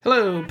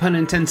Hello,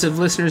 pun-intensive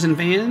listeners and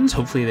fans.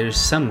 Hopefully there's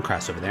some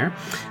crossover there.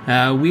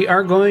 We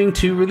are going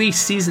to release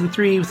Season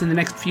 3 within the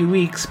next few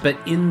weeks, but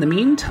in the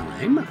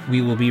meantime,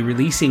 we will be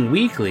releasing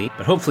weekly,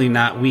 but hopefully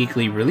not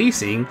weekly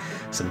releasing,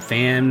 some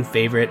fan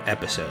favorite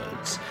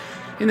episodes.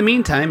 In the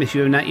meantime, if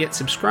you have not yet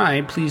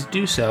subscribed, please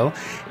do so,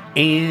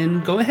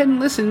 and go ahead and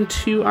listen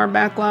to our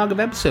backlog of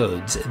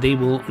episodes. They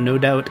will no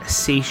doubt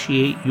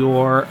satiate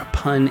your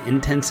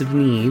pun-intensive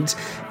needs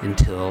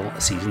until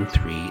Season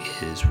 3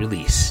 is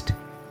released.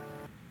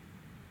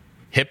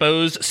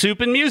 Hippos, Soup,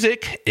 and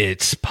Music,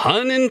 it's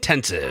Pun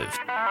Intensive.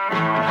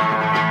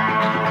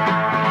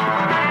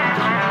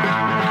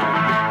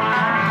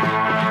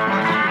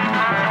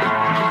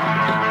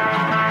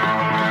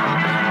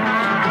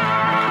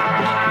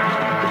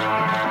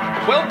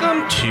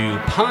 Welcome to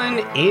Pun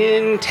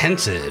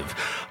Intensive.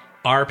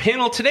 Our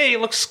panel today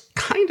looks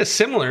kind of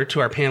similar to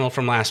our panel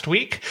from last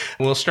week.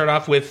 We'll start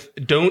off with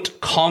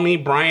Don't Call Me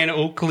Brian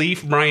Oakley,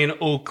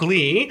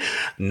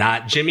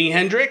 not Jimi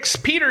Hendrix,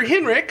 Peter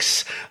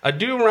Hinrichs,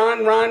 Adu Ron,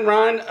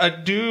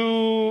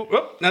 Adu...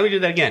 Oh, let me do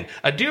that again.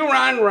 Adu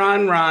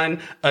Ron,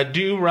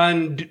 Adu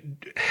Run...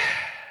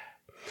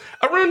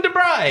 Arun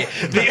DeBry.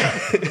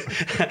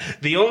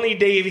 The only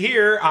Dave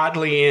here,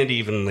 oddly and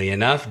evenly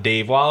enough,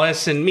 Dave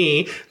Wallace, and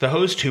me, the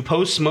host who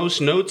posts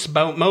most notes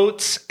about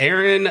moats,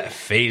 Aaron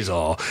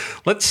Faisal.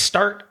 Let's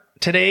start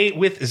today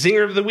with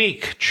Zinger of the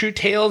Week, true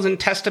tales and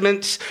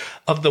testaments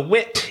of the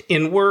wit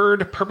in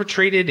word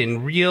perpetrated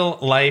in real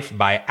life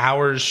by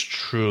ours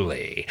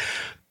truly.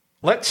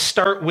 Let's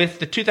start with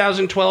the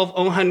 2012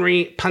 O.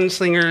 Henry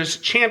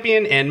Punslingers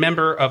champion and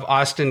member of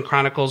Austin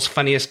Chronicle's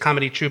funniest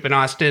comedy troupe in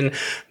Austin,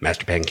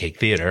 Master Pancake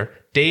Theater,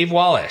 Dave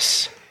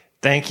Wallace.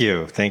 Thank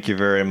you. Thank you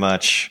very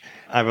much.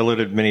 I've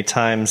alluded many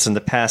times in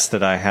the past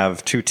that I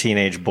have two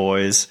teenage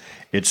boys.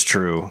 It's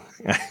true.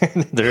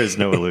 There is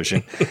no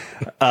illusion.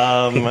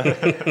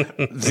 The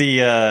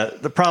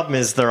problem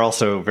is they're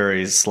also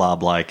very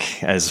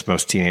slob-like, as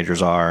most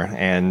teenagers are.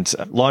 And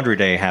laundry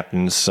day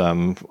happens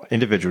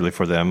individually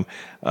for them.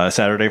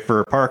 Saturday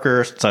for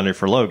Parker, Sunday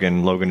for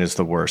Logan. Logan is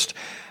the worst.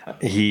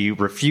 He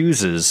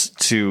refuses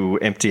to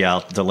empty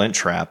out the lint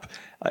trap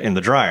in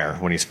the dryer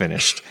when he's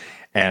finished.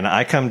 And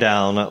I come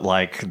down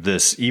like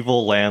this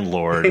evil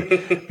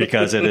landlord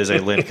because it is a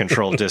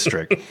lint-controlled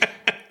district.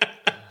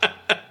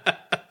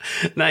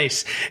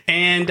 Nice.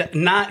 And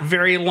not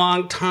very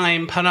long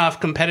time pun-off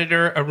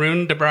competitor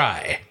Arun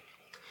DeBry.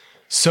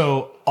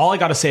 So all I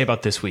got to say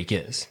about this week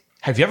is,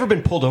 have you ever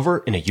been pulled over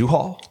in a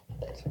U-Haul?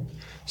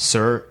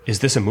 Sir, is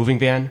this a moving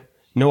van?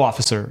 No,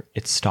 officer,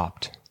 it's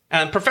stopped.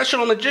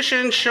 Professional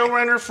magician,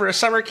 showrunner for a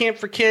summer camp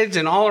for kids,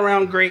 and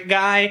all-around great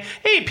guy.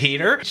 Hey,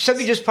 Peter.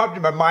 Something just popped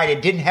in my mind.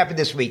 It didn't happen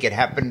this week. It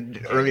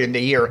happened earlier in the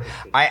year.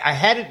 I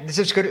had it. This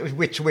is good.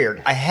 It's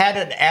weird. I had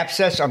an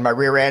abscess on my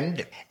rear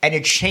end, and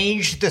it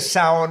changed the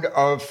sound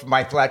of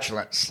my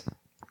flatulence.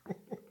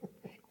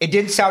 It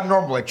didn't sound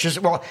normal. It just,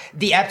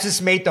 the abscess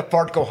made the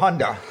fart go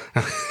Honda.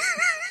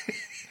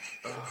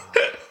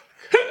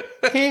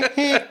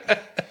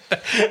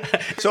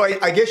 So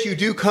I guess you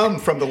do come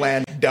from the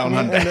land down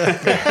under.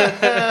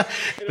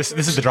 This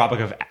is the drawback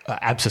of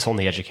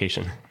abscess-only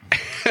education.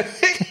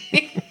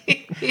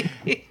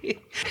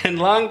 And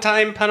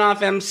longtime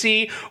pun-off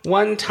MC,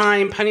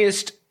 one-time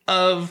punniest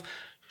of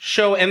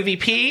show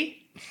MVP,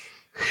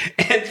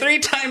 and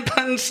three-time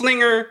pun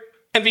slinger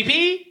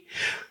MVP.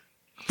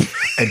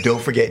 And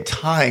don't forget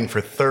tying for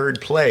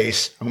third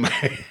place in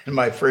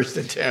my first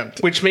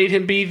attempt. Which made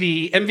him be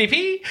the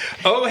MVP,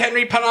 O.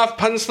 Henry Pun-Off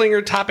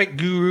Punslinger topic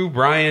guru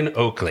Brian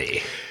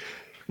Oakley.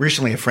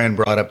 Recently, a friend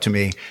brought up to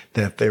me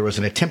that there was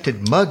an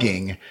attempted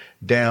mugging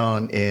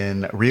down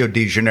in Rio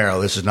de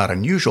Janeiro. This is not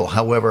unusual.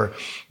 However,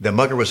 the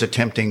mugger was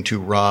attempting to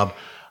rob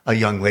a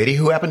young lady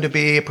who happened to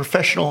be a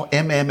professional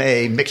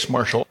MMA mixed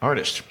martial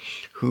artist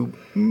who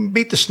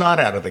beat the snot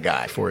out of the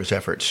guy for his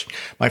efforts.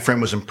 My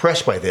friend was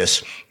impressed by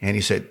this, and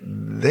he said,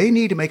 they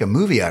need to make a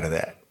movie out of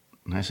that.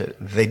 And I said,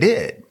 they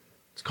did.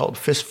 It's called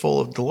Fistful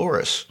of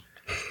Dolores.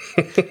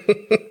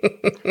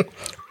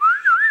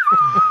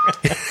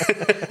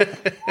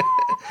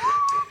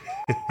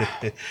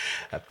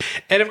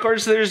 And of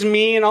course, there's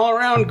me, an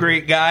all-around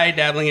great guy,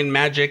 dabbling in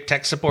magic,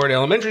 tech support,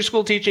 elementary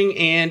school teaching,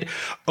 and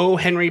O.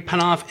 Henry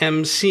Punoff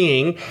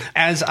emceeing.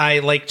 As I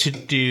like to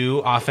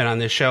do often on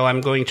this show,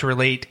 I'm going to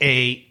relate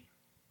a...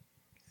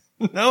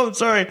 No, I'm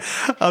sorry.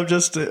 I'm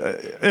just,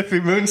 if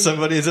you moon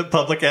somebody, is it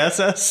public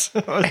access?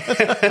 Well,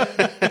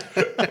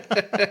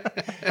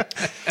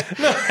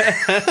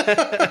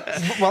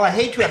 I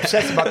hate to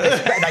obsess about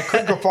this, and I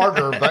could go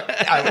farther, but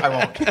I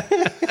won't.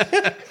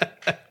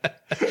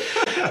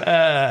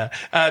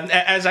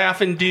 As I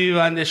often do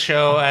on this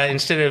show,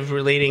 instead of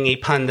relating a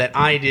pun that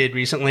I did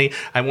recently,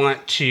 I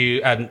want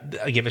to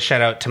give a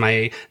shout out to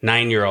my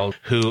 9-year-old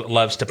who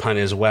loves to pun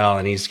as well,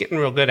 and he's getting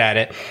real good at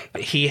it.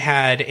 He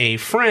had a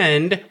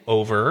friend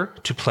over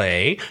to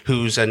play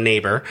who's a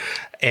neighbor,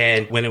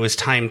 And when it was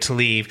time to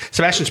leave,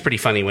 Sebastian's pretty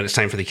funny. When it's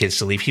time for the kids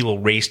to leave, he will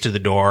race to the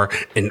door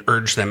and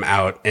urge them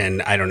out.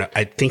 And I don't know.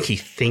 I think he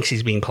thinks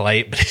he's being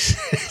polite, but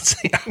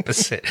it's the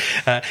opposite.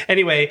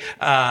 Anyway,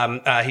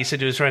 he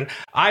said to his friend,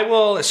 "I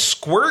will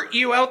squirt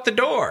you out the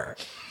door."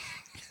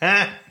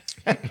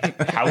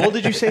 How old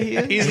did you say he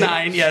is? He's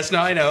 9. Yes, no,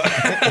 I know.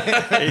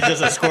 He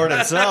just a squirt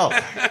himself.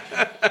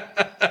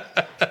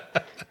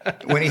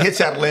 When he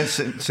hits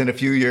adolescence in a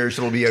few years,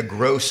 it'll be a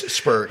gross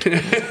spurt.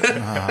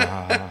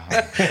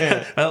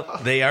 Well,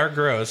 they are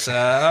gross.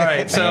 All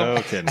right, so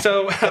No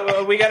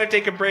kidding. we got to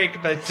take a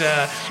break, but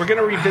we're going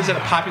to revisit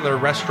a popular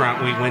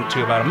restaurant we went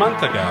to about a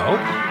month ago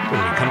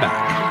when we come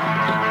back.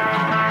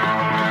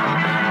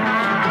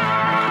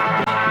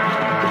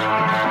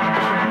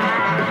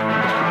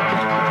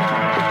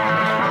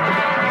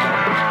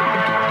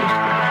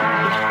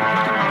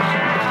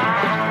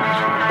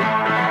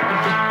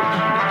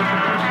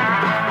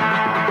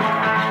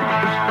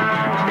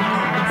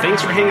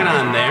 Thanks for hanging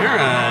on there,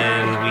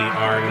 and we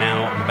are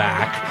now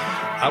back.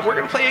 We're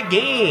going to play a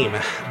game.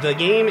 The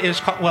game is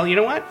called, well, you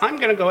know what? I'm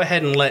going to go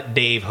ahead and let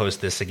Dave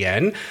host this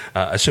again,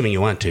 assuming you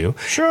want to.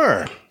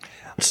 Sure.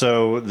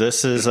 So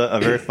this is a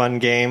very fun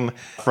game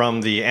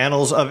from the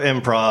annals of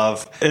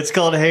improv. It's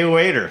called Hey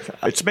Waiter.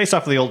 It's based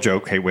off of the old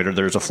joke, "Hey waiter,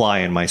 there's a fly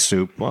in my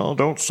soup." Well,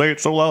 don't say it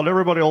so loud,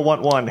 everybody will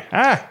want one.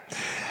 Ah!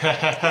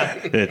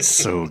 It's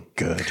so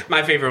good.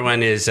 My favorite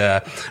one is,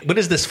 what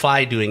is this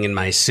fly doing in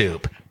my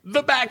soup?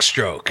 The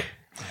backstroke.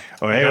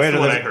 Oh, hey waiter, the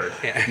one there's, I heard.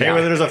 hey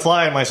waiter, there's a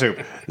fly in my soup.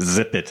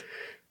 Zip it.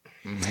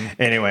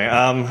 Anyway,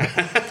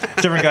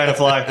 different kind of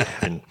fly.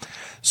 And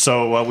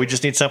so we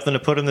just need something to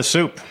put in the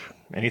soup.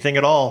 Anything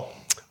at all.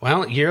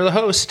 Well, you're the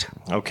host.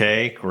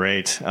 Okay,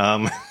 great.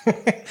 Let's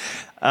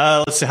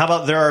see. How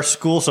about there are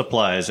school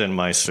supplies in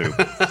my soup?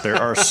 There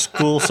are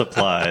school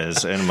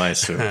supplies in my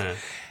soup.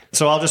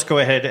 So I'll just go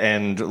ahead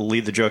and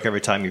lead the joke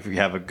every time. If you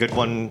have a good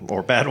one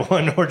or bad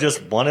one or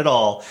just one at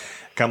all,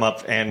 come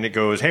up and it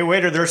goes, "Hey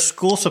waiter, there's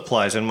school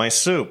supplies in my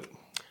soup."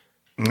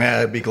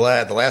 I'd be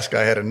glad. The last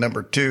guy had a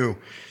number 2.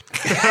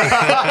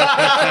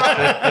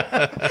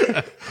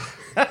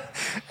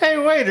 "Hey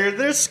waiter,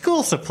 there's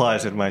school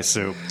supplies in my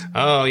soup."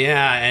 Oh,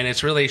 yeah, and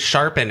it's really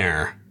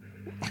sharpener.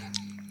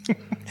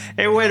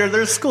 "Hey waiter,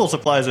 there's school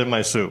supplies in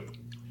my soup."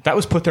 That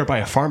was put there by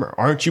a farmer.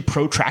 Aren't you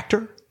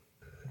pro-tractor?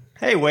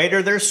 "Hey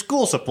waiter, there's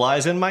school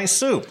supplies in my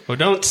soup." Well,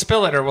 don't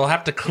spill it or we'll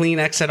have to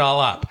Kleenex it all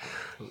up.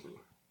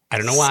 I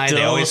don't know why. They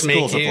Still always school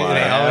make you. supply.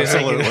 They always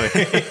make you.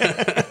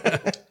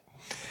 Absolutely.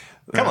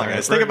 Come on,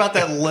 guys. Think about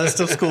that list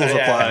of school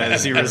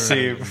supplies you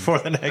receive before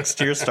the next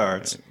year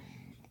starts.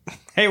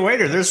 "Hey,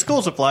 waiter, there's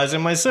school supplies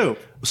in my soup."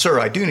 Sir,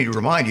 I do need to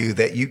remind you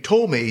that you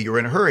told me you were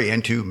in a hurry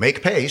and to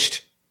make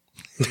paste.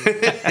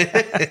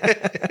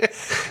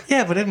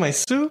 "Yeah, but in my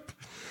soup?"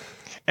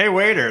 "Hey,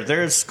 waiter,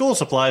 there's school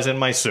supplies in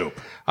my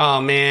soup."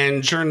 Oh,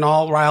 man, you're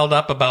all riled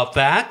up about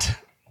that.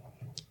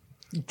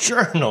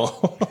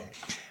 "Journal."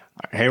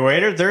 "Hey,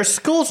 waiter, there's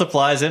school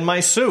supplies in my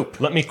soup."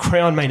 Let me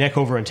crayon my neck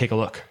over and take a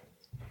look.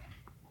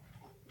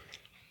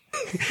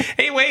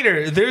 Hey,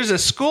 waiter, there's a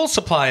school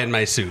supply in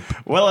my soup.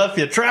 "Well, if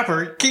you trap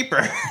her, keep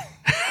her."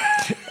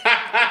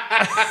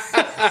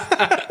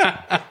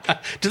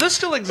 Do those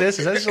still exist?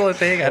 Is that still a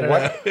thing? I don't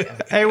know.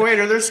 "Hey,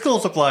 waiter, there's school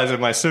supplies in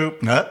my soup."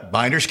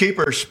 Binders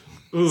keepers.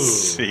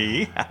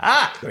 See?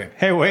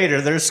 "Hey, waiter,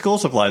 there's school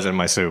supplies in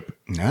my soup."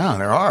 No,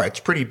 there are. It's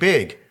pretty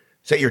big.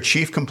 Is that your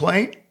chief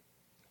complaint?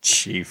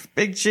 Chief.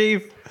 Big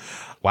chief.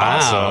 Wow.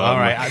 Awesome. All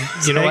right.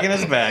 You know Taking what?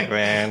 us back,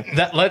 man.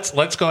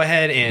 Let's go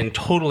ahead and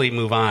totally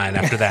move on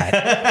after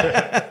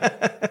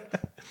that.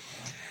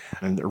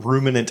 And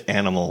ruminant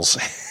animals.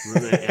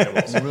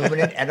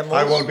 Ruminant animals.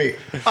 I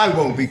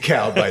won't be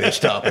cowed by this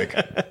topic.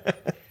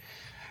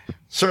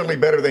 Certainly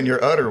better than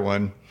your udder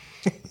one.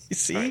 You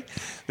see?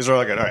 These are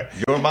all good. All right.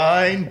 You're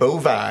mine,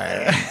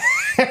 bovine.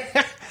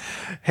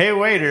 "Hey,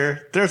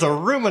 waiter, there's a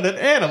ruminant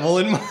animal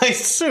in my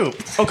soup."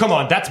 Oh, come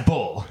on. That's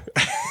bull.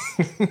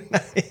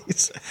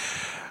 Nice.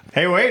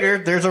 "Hey, waiter,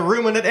 there's a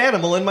ruminant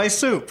animal in my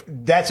soup."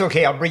 That's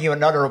okay. I'll bring you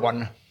another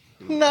one.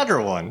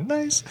 Another one.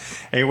 Nice.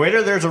 "Hey,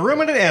 waiter, there's a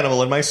ruminant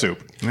animal in my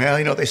soup." Well,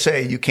 you know what they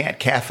say, you can't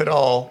calf it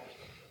all.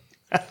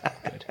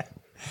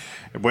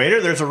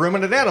 "Waiter, there's a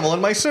ruminant animal in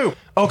my soup."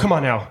 Oh, come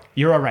on now.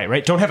 You're all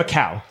right? Don't have a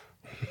cow.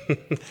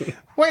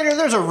 "Waiter,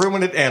 there's a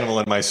ruminant animal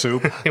in my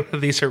soup."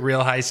 These are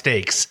real high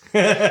stakes.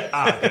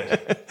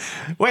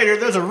 "Waiter,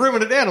 there's a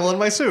ruminant animal in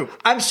my soup."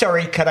 I'm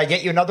sorry. Could I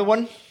get you another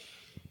one?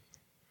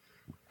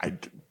 I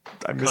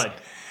missed.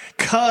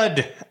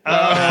 Cud.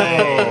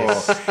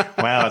 Oh.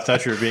 Wow, I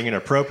thought you were being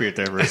inappropriate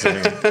there for a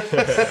second.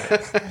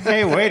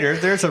 "Hey, waiter,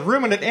 there's a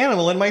ruminant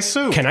animal in my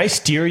soup." Can I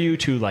steer you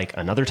to, like,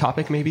 another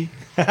topic, maybe?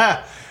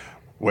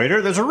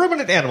 "Waiter, there's a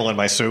ruminant animal in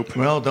my soup."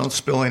 Well, don't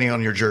spill any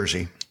on your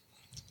jersey.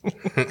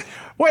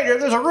 "Waiter,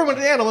 there's a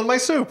ruminant animal in my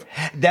soup."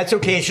 That's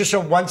okay. It's just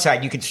on one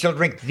side. You can still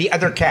drink the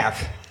other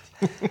calf.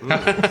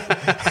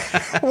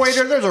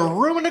 "Waiter, there's a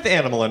ruminant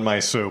animal in my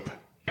soup."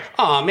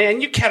 Aw,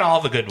 man, you cat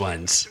all the good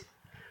ones.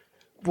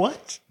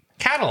 What?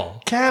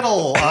 Cattle.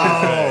 Cattle.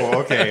 Oh,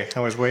 okay. I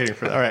was waiting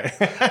for that. All right.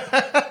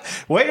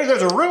 Waiter,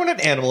 there's a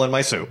ruminant animal in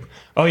my soup.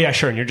 Oh, yeah,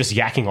 sure. And you're just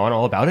yakking on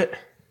all about it?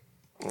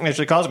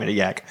 Actually caused me to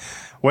yak.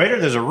 Waiter,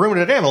 there's a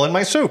ruminant animal in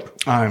my soup.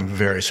 I'm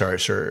very sorry,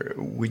 sir.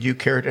 Would you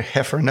care to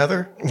heifer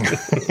another?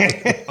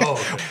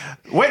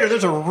 Waiter,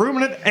 there's a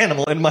ruminant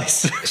animal in my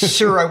soup.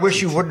 Sir, I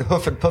wish you wouldn't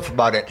hoof and puff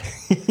about it.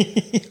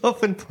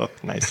 Huff and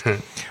puff. Nice.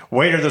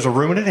 Waiter, there's a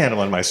ruminant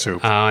animal in my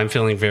soup. I'm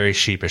feeling very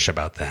sheepish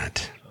about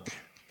that.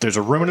 There's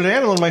a ruminant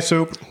animal in my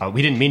soup.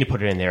 We didn't mean to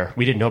put it in there.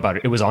 We didn't know about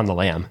it. It was on the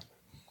lamb.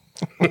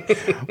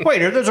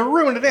 Waiter, there's a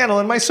ruminant animal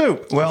in my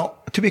soup. Well,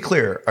 to be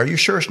clear, are you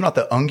sure it's not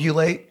the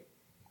ungulate?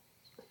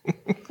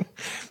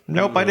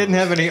 Nope, I didn't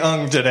have any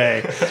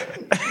today.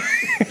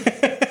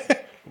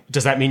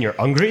 Does that mean you're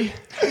hungry?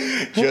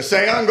 Just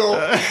say ungle.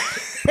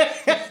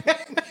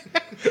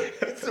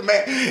 It's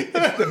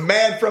the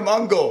man from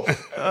Ungle.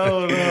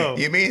 Oh, no.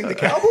 You mean the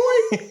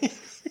cowboy?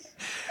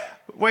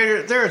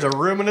 Waiter, there's a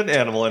ruminant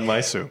animal in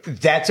my soup.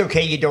 That's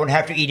okay. You don't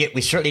have to eat it.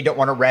 We certainly don't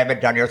want to ram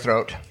it down your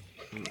throat.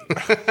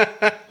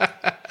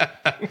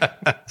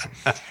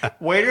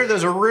 Waiter,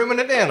 there's a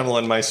ruminant animal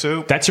in my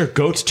soup. That's your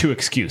go-to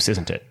excuse,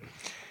 isn't it?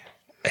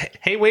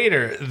 Hey,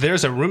 waiter,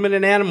 there's a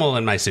ruminant animal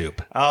in my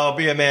soup. Oh,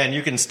 be a man.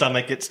 You can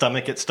stomach it,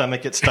 stomach it,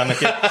 stomach it, stomach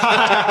it.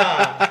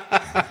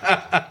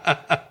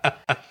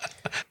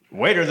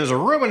 Waiter, there's a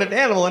ruminant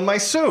animal in my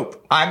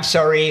soup. I'm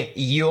sorry.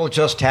 You'll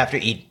just have to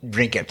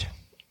drink it.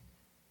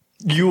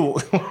 You.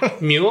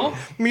 Mule?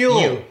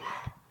 Mule.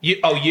 You.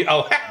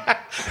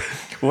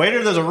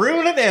 Waiter, there's a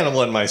ruminant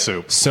animal in my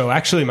soup. So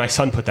actually, my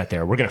son put that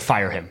there. We're going to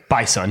fire him.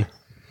 Bye, son.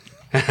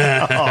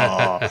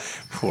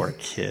 Poor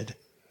kid.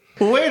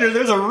 Waiter,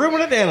 there's a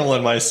ruminant animal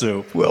in my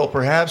soup. Well,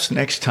 perhaps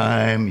next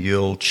time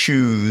you'll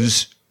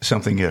choose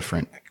something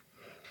different.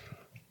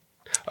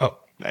 Oh,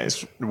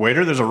 Nice.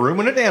 Waiter, there's a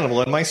ruminant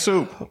animal in my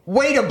soup.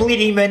 Wait a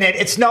bleeding minute.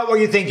 It's not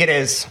what you think it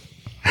is.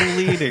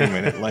 Bleeding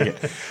minute, like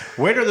it.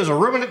 Waiter, there's a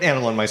ruminant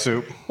animal in my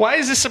soup. why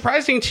is this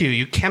surprising to you?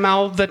 You came out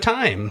all the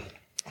time.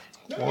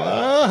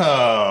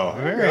 Oh,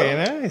 very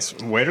nice.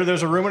 Waiter,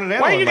 there's a ruminant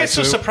animal Why are you in my guys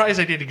so soup. surprised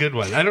I did a good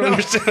one? I don't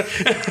understand.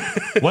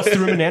 What's the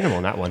ruminant animal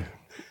in that one?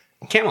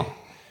 Camel.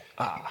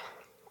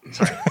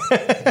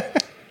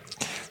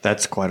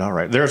 That's quite all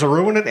right. There's a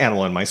ruminant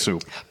animal in my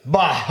soup.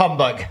 Bah,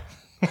 humbug.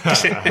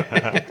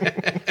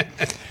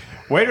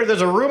 Waiter,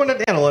 there's a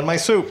ruminant animal in my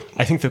soup.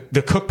 I think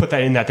the cook put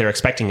that in that they're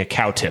expecting a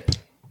cow tip.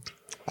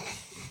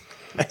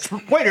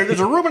 Waiter, there's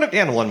a ruminant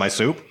animal in my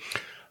soup.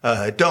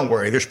 Don't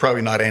worry, there's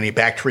probably not any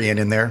Bactrian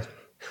in there.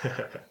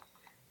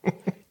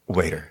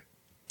 Waiter,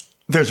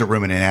 there's a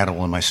ruminant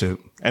animal in my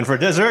soup. And for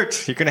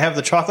dessert, you can have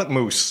the chocolate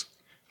mousse.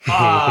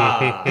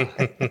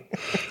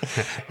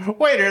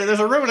 Waiter,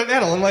 there's a ruminant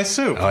animal in my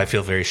soup. Oh, I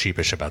feel very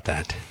sheepish about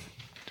that.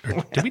 Or,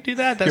 did we do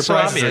that? That's Your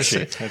so prices are obvious.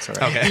 cheap. That's all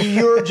right. Okay.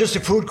 You're just a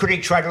food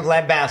critic trying to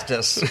lambast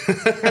us.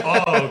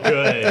 Oh,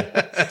 good.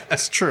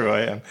 That's true,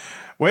 I am.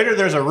 Waiter,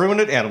 there's a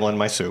ruminant animal in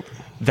my soup.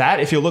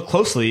 That, if you look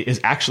closely, is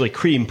actually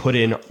cream put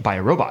in by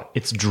a robot.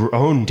 It's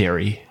drone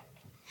dairy.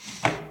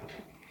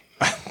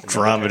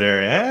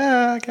 Dromedary.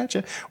 I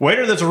gotcha.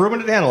 Waiter, there's a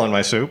ruminant animal in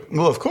my soup.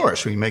 Well, of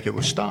course, we make it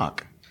with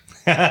stock.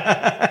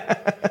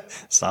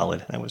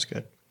 Solid. That was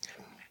good.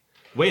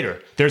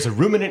 Waiter, there's a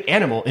ruminant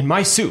animal in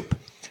my soup.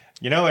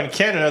 You know, in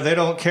Canada, they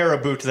don't care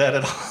about that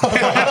at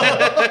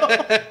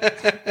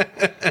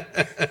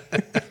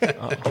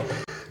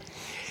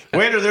all.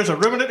 Waiter, there's a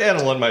ruminant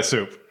animal in my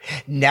soup.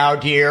 Now,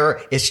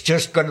 dear, it's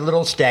just gone a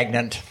little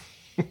stagnant.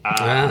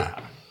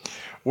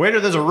 Waiter,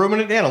 there's a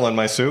ruminant animal in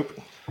my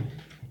soup.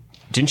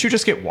 Didn't you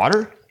just get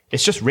water?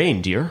 It's just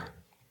rain, dear.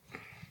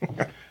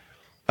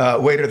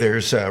 Waiter,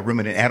 there's a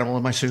ruminant animal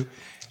in my soup.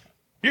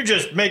 You're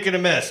just making a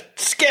mess.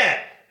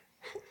 Scat!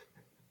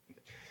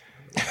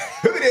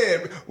 Who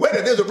did?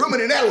 Waiter, there's a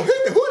ruminant animal.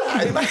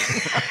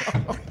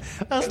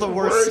 That's the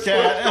worst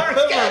scat. What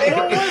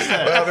was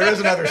that? Well, there is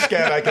another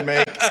scat I can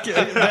make. That's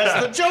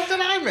the joke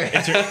that I made.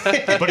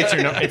 But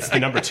it's the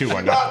number 2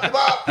 one.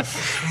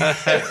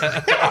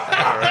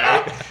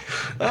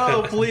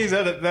 Oh, please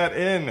edit that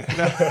in.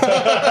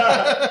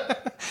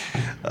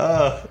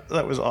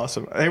 That was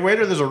awesome. Hey,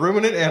 waiter, there's a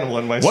ruminant animal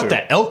in my soup. What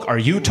the elk are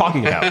you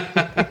talking about?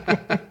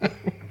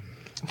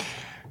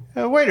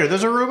 Waiter,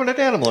 there's a ruminant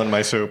animal in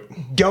my soup.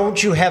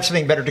 Don't you have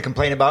something better to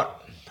complain about?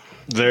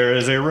 There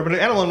is a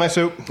ruminant animal in my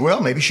soup. Well,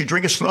 maybe you should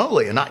drink it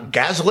slowly and not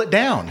gazzle it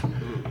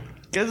down.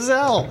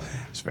 Gazelle.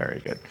 It's very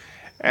good.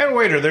 And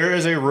waiter, there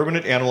is a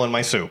ruminant animal in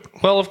my soup.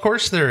 Well, of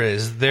course there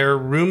is. They're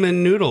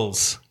rumen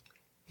noodles.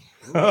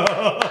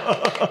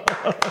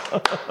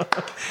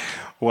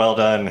 Well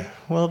done.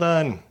 Well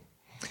done.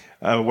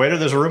 Waiter,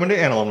 there's a ruminant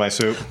animal in my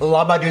soup.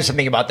 Llama, do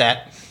something about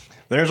that.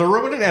 There's a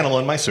ruminant animal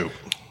in my soup.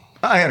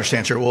 I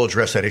understand, sir. We'll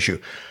address that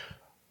issue.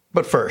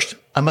 But first,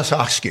 I must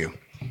ask you.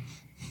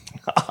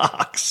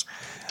 Ox.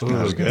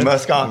 That was good.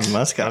 Musk ox.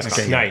 Musk ox.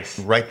 Okay, Nice.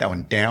 Write that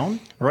one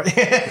down Right.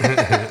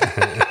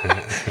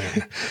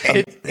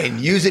 and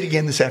use it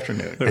again this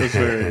afternoon. That was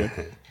very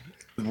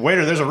good.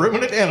 Waiter, there's a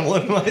ruminant animal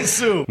in my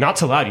soup. Not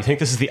so loud. You think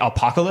this is the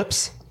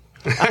apocalypse?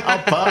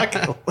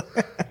 Alpaca.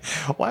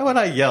 Why would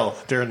I yell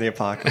during the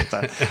apocalypse?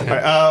 All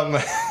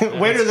right,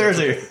 waiter, there's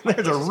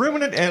a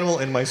ruminant animal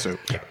in my soup.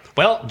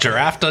 Well,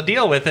 giraffe will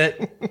deal with it.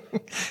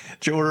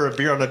 Did you order a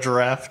beer on a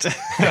giraffe?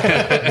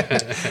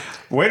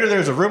 Waiter,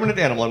 there's a ruminant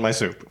animal in my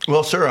soup.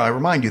 Well, sir, I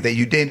remind you that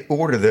you did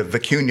order the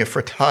vicuña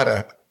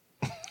frittata,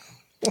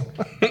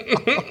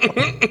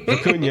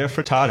 Vicuña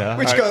frittata.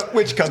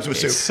 which comes with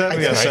soup. Send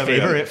me a My seven.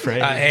 favorite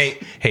phrase.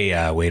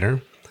 Hey,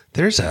 waiter.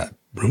 There's a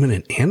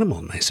ruminant animal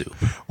in my soup.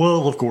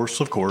 Well, of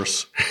course. Okay,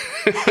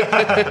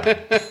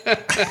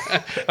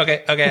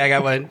 I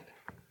got one.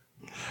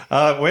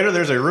 Waiter,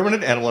 there's a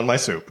ruminant animal in my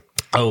soup.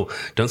 Oh,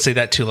 don't say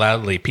that too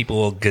loudly. People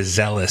will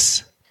gazelle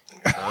us.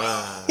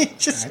 I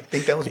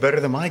think that was better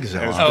than my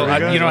gazelle. Oh,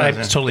 good. you know, I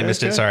totally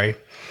missed it. Sorry.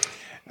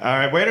 All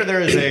right, waiter,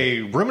 there is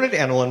a ruminant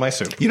animal in my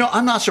soup. You know,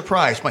 I'm not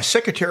surprised. My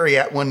secretary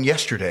had one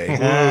yesterday.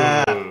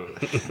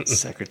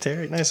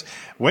 Secretary, nice.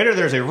 Waiter,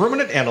 there's a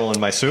ruminant animal in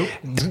my soup.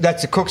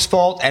 That's the cook's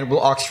fault, and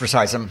we'll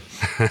ostracize him.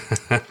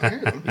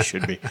 You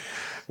should be.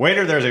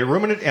 Waiter, there's a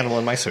ruminant animal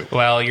in my soup.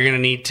 Well, you're going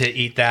to need to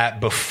eat that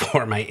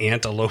before my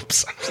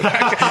antelopes.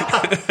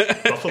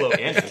 Buffalo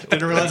antelope.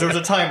 Didn't realize there was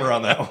a timer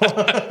on that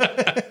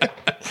one.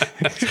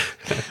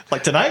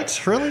 Like tonight?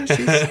 Really?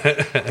 She's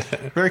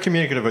very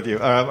communicative with you.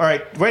 All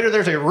right, waiter,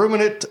 there's a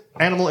ruminant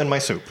animal in my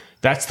soup.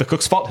 That's the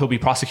cook's fault. He'll be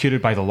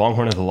prosecuted by the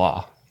Longhorn of the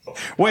law.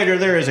 Waiter,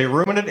 there is a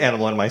ruminant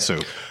animal in my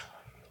soup.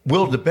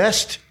 Will the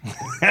best?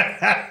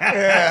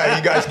 Yeah,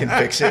 you guys can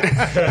fix it.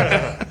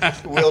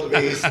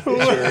 Wildebeest, it's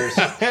yours.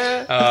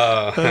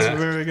 That's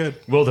very good.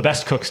 Will the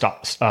best cook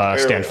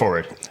stand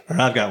forward? All right,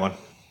 I've got one.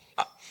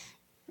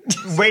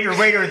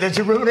 Waiter, there's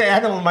a ruminant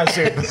animal in my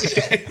soup.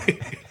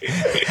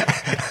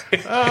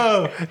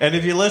 Oh, and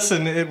if you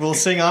listen, it will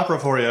sing opera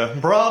for you.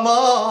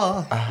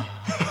 Brahma!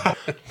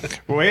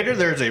 Waiter,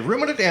 there's a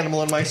ruminant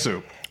animal in my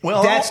soup.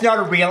 Well, That's not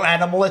a real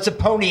animal. It's a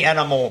pony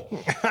animal.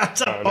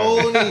 That's a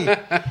pony.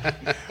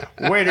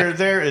 Waiter,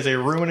 there is a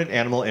ruminant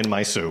animal in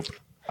my soup.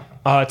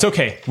 It's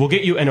okay. We'll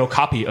get you a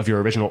copy of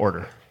your original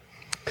order.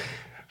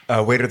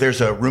 waiter,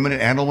 there's a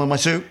ruminant animal in my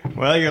soup.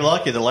 Well, you're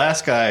lucky. The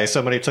last guy,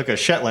 somebody took a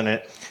Shetland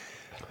it.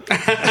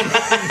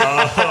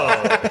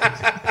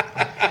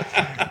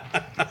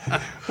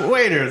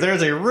 Waiter,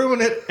 there's a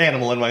ruminant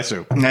animal in my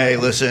soup. Hey,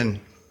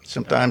 listen.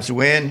 Sometimes you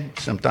win,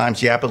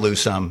 sometimes you have to lose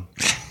some.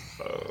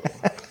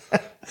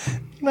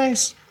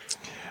 Nice.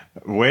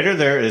 Waiter,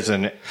 there is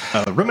a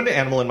ruminant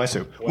animal in my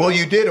soup. Well,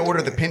 you did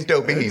order the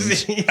pinto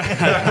beans.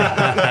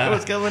 That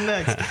was coming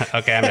next.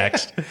 Okay, I'm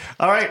next.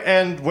 All right,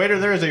 and waiter,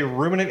 there is a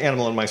ruminant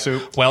animal in my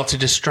soup. Well, to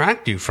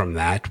distract you from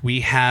that,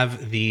 we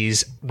have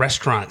these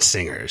restaurant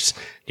singers. Do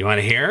you want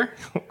to hear?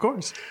 Of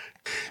course.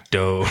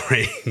 Do,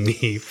 re,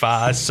 mi,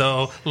 fa,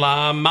 sol,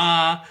 la,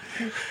 ma.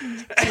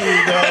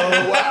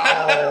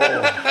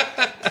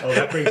 Oh,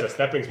 that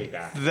brings me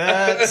back.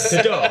 That's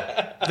The dough.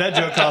 that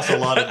joke costs a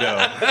lot of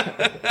dough.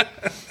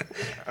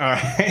 All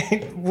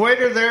right,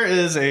 waiter, there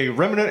is a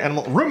ruminant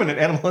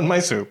animal in my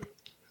soup.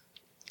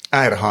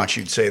 I had a hunch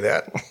you'd say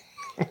that.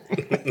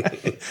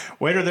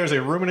 Waiter, there's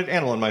a ruminant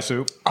animal in my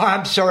soup.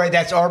 I'm sorry,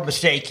 that's our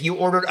mistake. You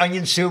ordered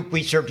onion soup.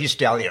 We served you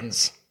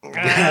stallions. Very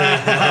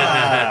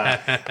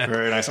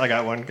nice. I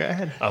got one. Go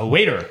ahead.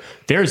 Waiter,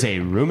 there's a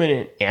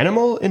ruminant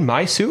animal in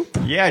my soup?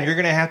 Yeah, and you're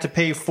going to have to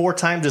pay 4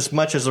 times as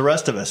much as the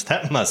rest of us.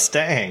 That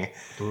Mustang.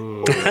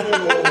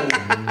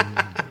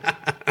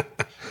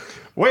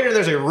 Waiter,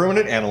 there's a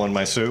ruminant animal in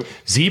my soup.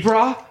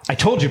 Zebra? I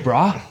told you,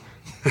 brah.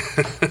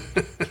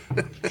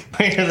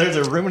 Waiter, there's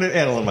a ruminant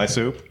animal in my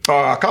soup.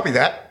 Copy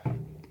that.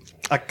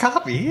 A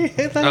copy?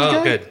 That was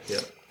Oh, good.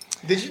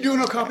 Did you do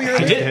no copy I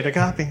earlier? did. Hit a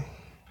copy.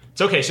 It's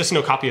okay. It's just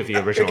no copy of the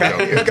original dough. All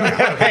right,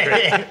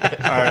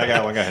 I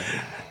got one. Go ahead.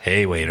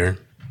 Hey, waiter.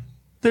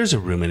 There's a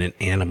ruminant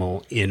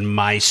animal in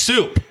my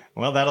soup.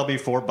 Well, that'll be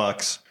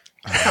 $4.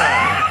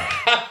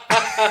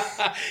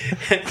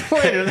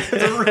 Waiter,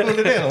 there's a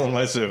ruminant animal in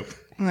my soup.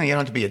 No, you don't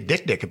have to be a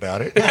dick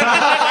about it.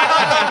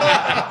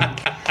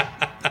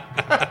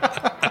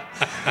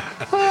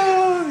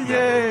 Oh,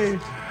 yay.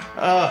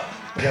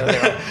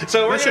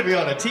 So That should be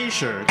on a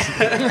T-shirt.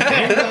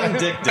 Hang on,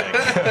 Dick.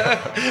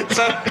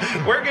 So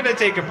we're going to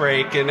take a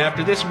break, and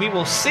after this, we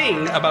will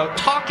sing about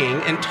talking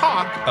and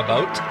talk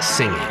about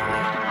singing. We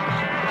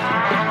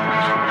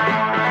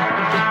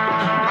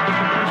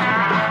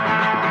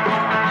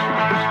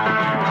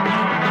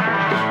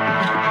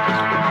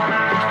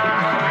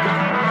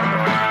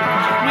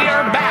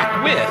are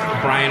back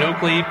with Brian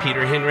Oakley,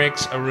 Peter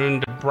Hendricks, Arun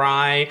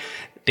DeBry,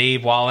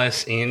 Dave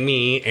Wallace, and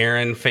me,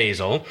 Aaron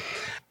Faisal.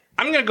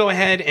 I'm going to go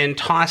ahead and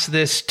toss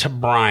this to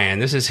Brian.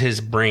 This is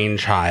his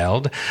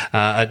brainchild,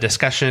 a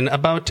discussion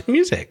about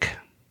music.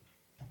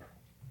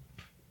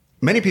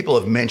 Many people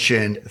have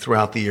mentioned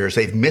throughout the years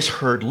they've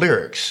misheard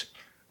lyrics.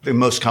 The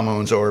most common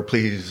ones are,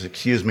 please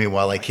excuse me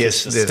while I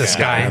kiss this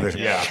guy. guy.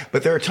 Yeah.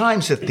 But there are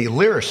times that the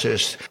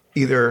lyricists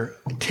either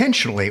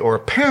intentionally or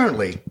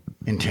apparently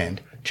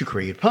intend to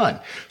create pun.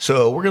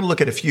 So we're going to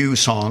look at a few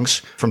songs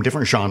from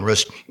different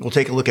genres. We'll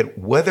take a look at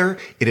whether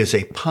it is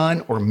a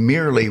pun or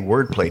merely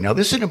wordplay. Now,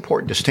 this is an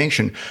important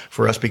distinction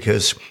for us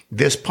because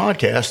this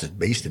podcast is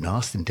based in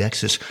Austin,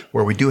 Texas,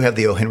 where we do have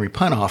the O. Henry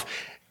Pun Off.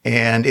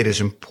 And it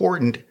is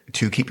important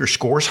to keep your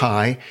scores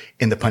high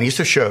in the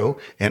Punista show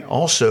and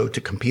also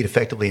to compete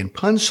effectively in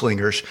Pun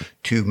Slingers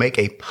to make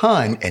a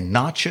pun and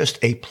not just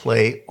a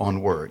play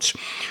on words.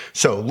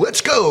 So let's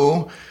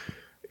go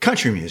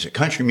country music.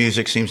 Country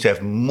music seems to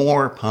have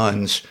more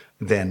puns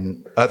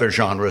than other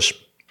genres.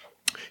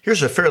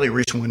 Here's a fairly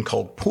recent one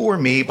called Poor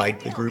Me by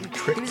the group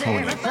Trick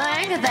Pony.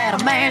 Everything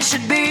that a man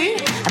should be.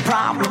 The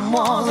problem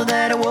was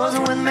that it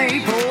wasn't with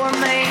me. Poor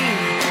me,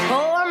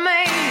 poor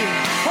me,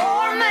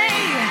 poor me,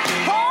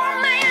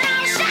 poor me, and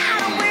I'm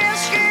shot of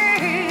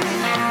whiskey.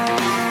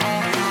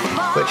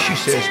 But she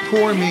says,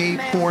 pour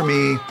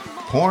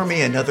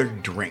me another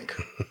drink.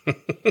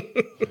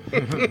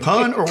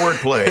 Pun or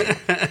wordplay?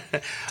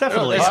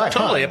 Definitely. It's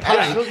totally a pun.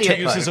 Absolutely Two a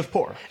pun. uses of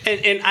poor.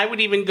 And I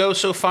would even go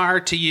so far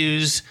to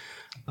use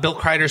Bill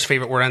Kreider's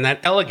favorite word on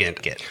that,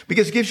 elegant.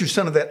 Because it gives you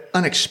some of that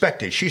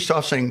unexpected. She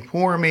starts saying,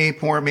 pour me,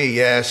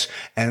 yes.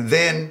 And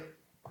then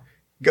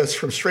goes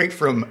straight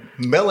from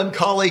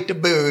melancholy to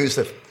booze,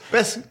 the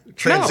best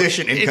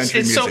transition in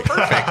country it's music. So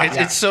perfect.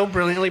 It's so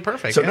brilliantly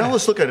perfect. So now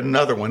let's look at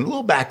another one. A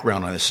little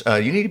background on this.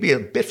 You need to be a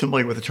bit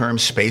familiar with the term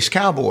space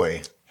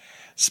cowboy.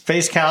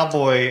 Space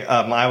cowboy,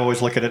 I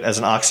always look at it as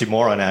an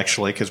oxymoron,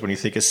 actually, because when you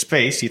think of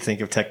space, you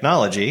think of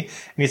technology.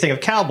 And you think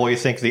of cowboy, you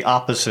think the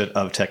opposite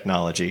of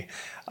technology.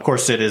 Of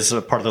course, it is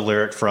a part of the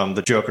lyric from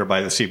The Joker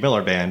by the Steve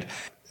Miller Band.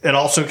 It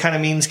also kind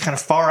of means kind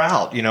of far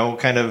out,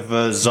 kind of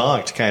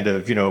zonked, kind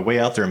of, way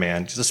out there,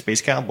 man. Just a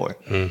space cowboy.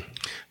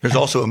 There's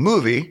also a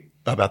movie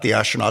about the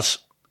astronauts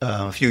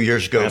a few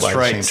years ago by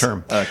the same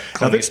term.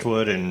 Clint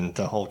Eastwood and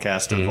the whole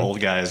cast of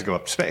old guys go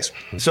up to space.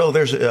 So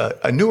there's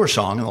a newer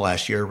song in the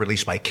last year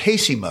released by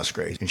Casey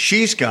Musgraves, and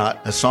she's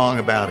got a song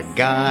about a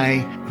guy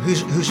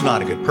who's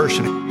not a good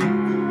person.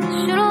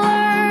 Should've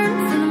learned from the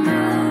movies that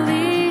good guys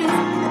don't run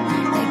away.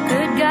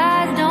 But roads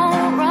were made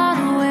to not go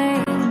down,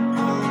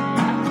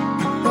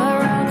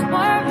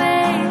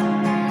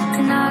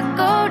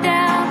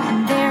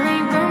 and there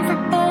ain't room for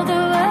both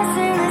of us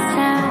in this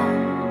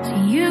town.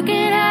 So you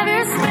can have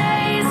your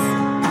space,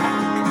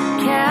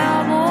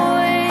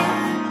 cowboy.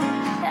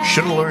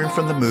 Should have learned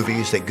from the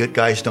movies that good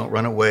guys don't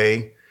run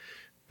away,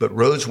 but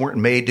roads weren't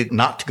made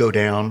not to go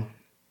down.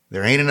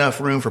 There ain't enough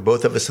room for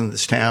both of us in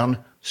this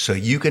town, so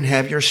you can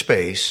have your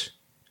space,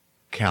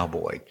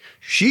 cowboy.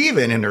 She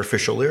even, in her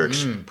official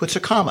lyrics, puts a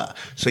comma.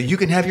 So you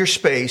can have your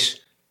space,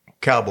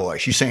 cowboy.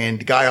 She's saying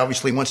the guy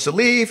obviously wants to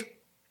leave,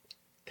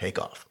 take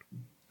off.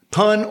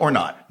 Pun or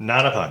not?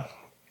 Not a pun.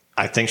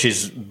 I think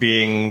she's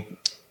being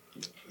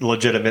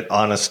legitimate,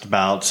 honest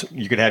about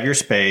you can have your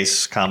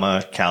space,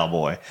 comma,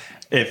 cowboy.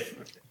 If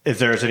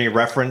there's any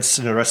reference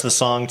in the rest of the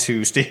song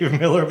to Steve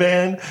Miller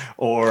Band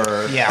or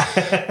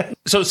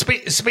So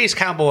Space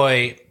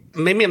Cowboy,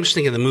 maybe I'm just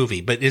thinking of the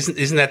movie, but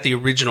isn't that the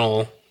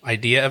original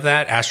idea of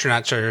that?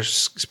 Astronauts are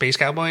space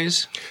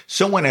cowboys?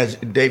 Someone, as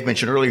Dave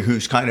mentioned earlier,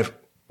 who's kind of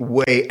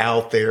way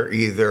out there,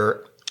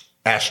 either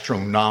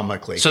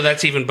astronomically. So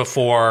that's even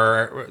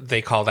before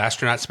they called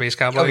astronauts space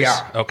cowboys? Oh,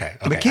 yeah. Okay.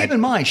 But keep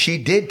in mind, she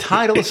did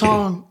title the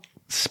song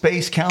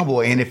Space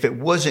Cowboy, and if it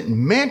wasn't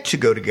meant to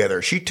go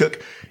together, she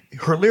took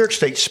her lyric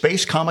state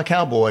Space, comma,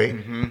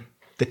 Cowboy.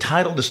 The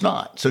title does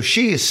not. So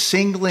she is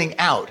singling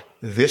out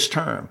this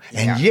term.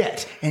 And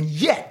yet,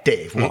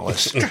 Dave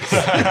Wallace,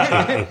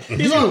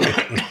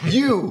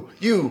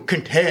 you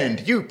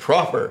contend, you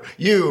proffer,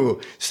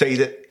 you say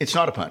that it's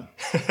not a pun.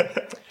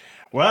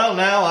 Well,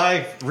 now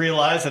I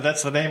realize that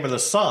that's the name of the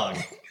song.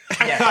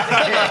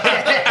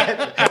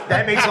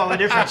 That makes all the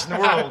difference in the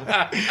world.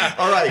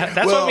 All right.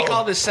 That's what we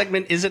call this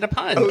segment, Is It a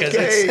Pun? 'Cause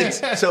Okay.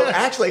 So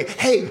actually,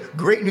 hey,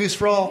 great news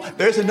for all.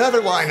 There's another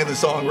line in the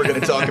song we're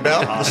going to talk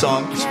about. The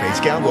song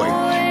Space Cowboy.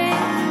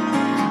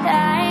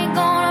 I ain't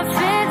gonna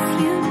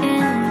fix you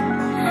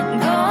in.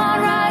 Go on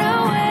right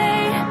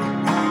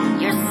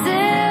away. Your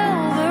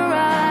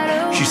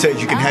Silverado. She says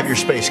you can have your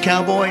Space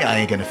Cowboy. I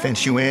ain't going to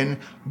fence you in.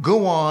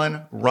 Go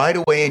on right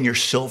away in your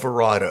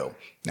Silverado.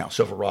 Now,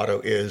 Silverado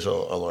is a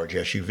large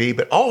SUV,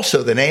 but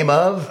also the name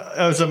of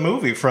It was a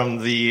movie from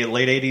the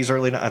late 80s,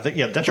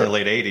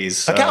 definitely late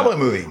 80s. a cowboy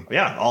movie.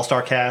 Yeah,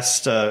 all-star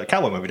cast,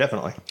 cowboy movie,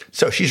 definitely.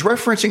 So she's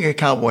referencing a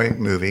cowboy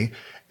movie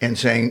and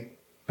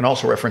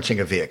also referencing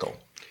a vehicle.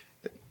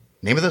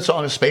 Name of the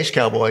song is Space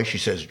Cowboy. She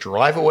says,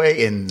 drive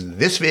away in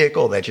this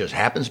vehicle that just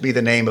happens to be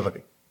the name of a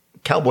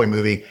cowboy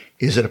movie.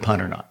 Is it a pun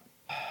or not?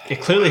 It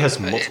clearly has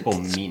multiple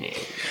meanings.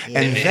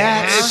 And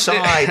that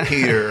side,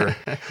 Peter,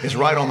 is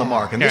right on the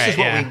mark. And this is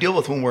what Right, we deal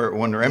with when we're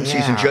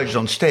MCs and judges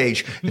on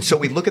stage. And so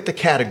we look at the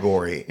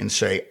category and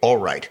say, all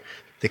right,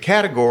 the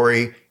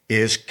category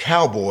is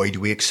cowboy. Do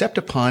we accept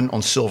a pun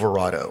on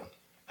Silverado?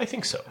 I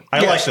think so.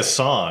 I like the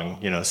song,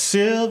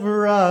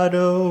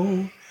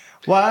 Silverado,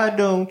 why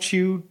don't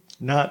you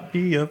not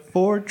be a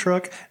Ford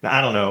truck. No,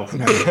 I don't know.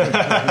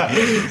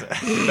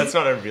 That's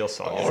not a real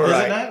song. Is it? Is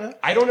it not?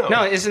 I don't know.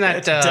 No, isn't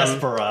that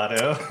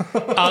Desperado.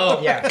 Oh,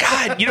 Yeah.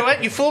 God! You know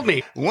what? You fooled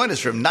me. One is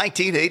from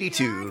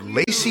 1982,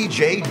 Lacey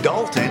J.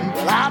 Dalton.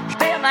 Well, I've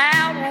been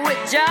out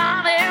with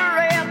Johnny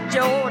Red.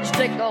 George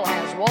Stickle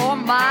has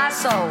warmed my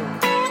soul.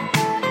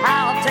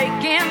 I'll take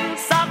in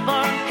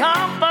Southern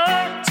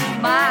comfort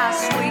to my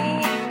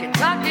sweet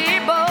Kentucky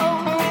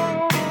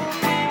bowl.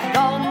 And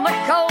on the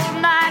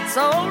cold nights,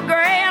 old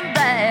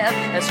granddad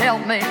has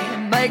helped me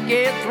make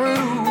it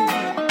through.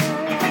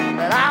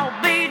 But I'll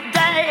be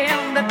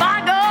damned if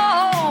I go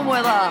home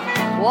with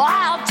a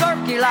wild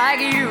turkey like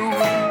you.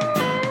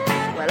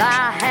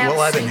 Well,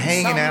 I've been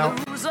hanging out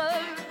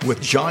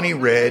with Johnny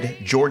Red.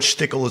 George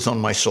Stickle is on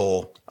my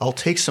soul. I'll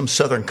take some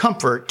Southern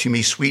comfort to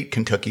me sweet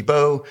Kentucky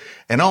beau.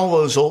 And all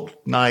those old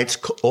nights,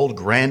 old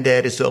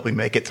granddad has helped me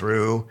make it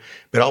through.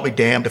 But I'll be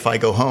damned if I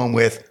go home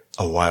with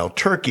a wild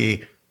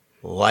turkey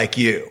like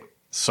you.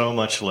 So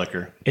much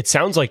liquor. It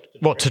sounds like,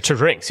 well, to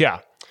drinks, yeah.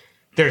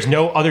 There's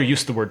no other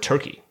use of the word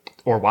turkey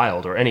or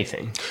wild or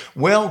anything.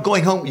 Well,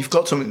 going home, you've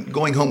got someone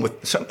going home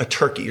with a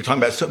turkey. You're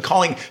talking about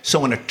calling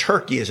someone a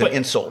turkey is an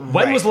insult.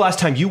 When was the last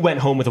time you went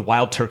home with a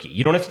wild turkey?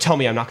 You don't have to tell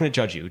me. I'm not going to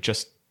judge you.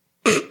 Just,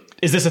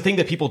 is this a thing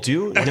that people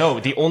do? No,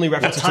 the only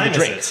reference is to the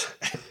drinks.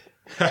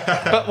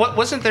 But what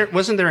wasn't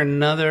there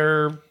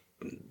another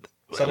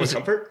Southern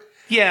comfort?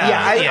 Yeah,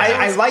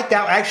 I like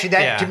that. Actually,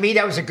 that Yeah. to me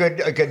that was a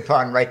good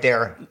pun right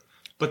there.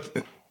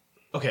 But,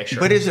 okay, sure.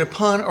 But is it a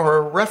pun or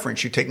a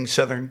reference? You're taking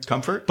Southern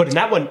comfort? But in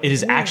that one, it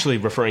is actually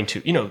referring to,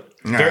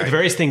 right. the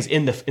various things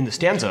in the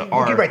stanza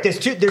are. You're right. There's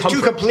two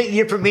comfort. completely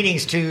different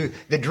meanings to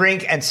the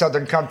drink and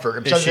Southern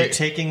comfort. Is she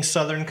taking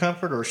Southern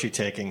comfort or is she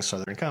taking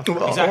Southern comfort?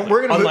 Well, Exactly.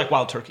 we're gonna Unlike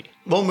wild turkey.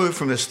 We'll move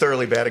from this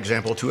thoroughly bad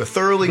example to a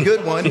thoroughly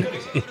good one.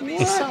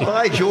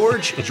 By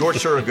George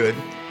Thorogood,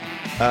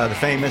 the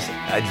famous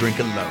 "I Drink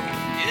Alone."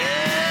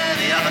 Yeah,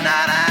 the other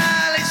night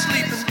I lay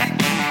sleeping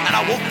and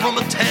I woke from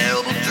a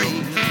terrible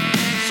dream.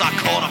 So I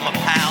called up my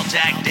pal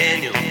Jack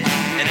Daniels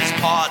and his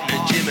partner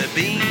Jimmy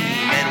Beam,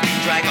 and we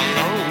drank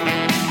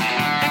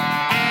alone.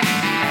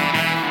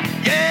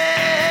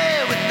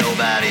 Yeah, with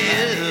nobody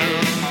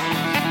else.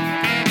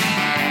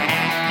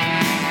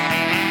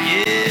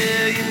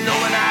 Yeah, you know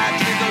when I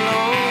drink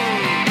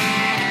alone,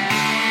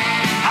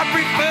 I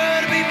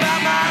prefer to be by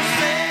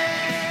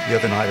myself. The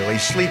other night I lay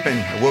sleeping,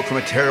 I woke from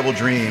a terrible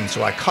dream,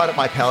 so I caught up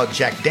my pal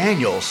Jack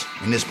Daniels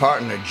and his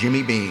partner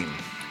Jimmy Beam.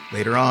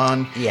 Later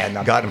on,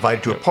 got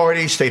invited to a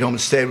party, stayed home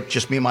instead with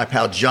just me and my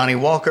pal Johnny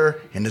Walker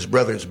and his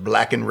brothers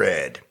Black and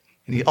Red.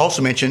 And he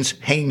also mentions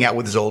hanging out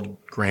with his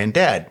old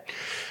granddad.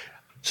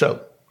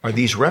 So, are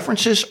these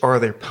references or are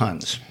they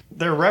puns?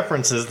 They're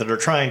references that are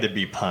trying to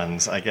be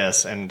puns, I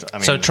guess. And I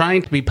mean, So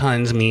trying to be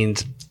puns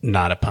means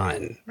not a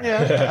pun.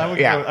 yeah, I would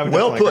Yeah. I would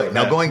Well definitely agree put. with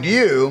Now that. going to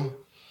you,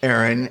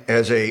 Aaron,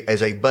 as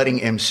a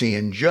budding MC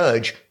and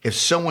judge, if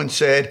someone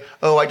said,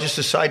 "Oh, I just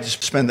decided to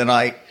spend the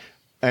night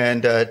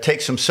and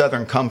take some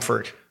Southern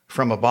comfort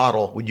from a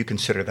bottle," would you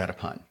consider that a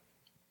pun?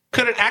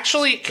 Could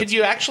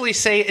you actually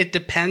say it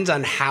depends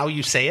on how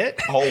you say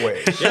it?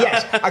 Always.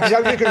 Yes, because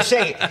I was going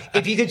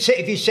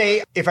to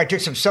say if I took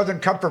some Southern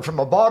comfort from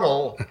a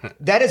bottle,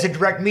 that is a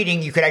direct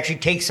meaning. You could actually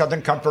take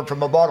Southern comfort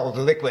from a bottle,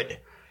 the liquid.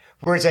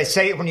 Whereas I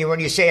say when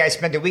you say I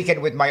spent the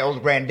weekend with my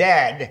old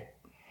granddad,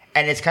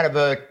 and it's kind of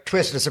a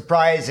twist, a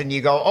surprise, and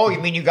you go, "Oh, you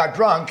mean you got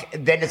drunk?"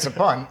 Then it's a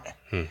pun.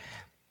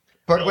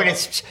 But when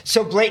it's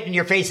so blatant in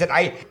your face that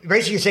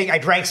basically you're saying I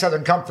drank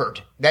Southern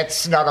comfort,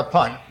 that's not a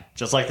pun.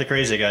 Just like the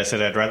crazy guy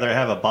said, I'd rather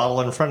have a bottle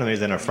in front of me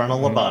than a frontal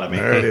lobotomy.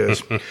 There it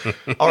is.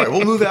 All right,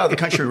 we'll move out of the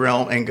country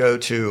realm and go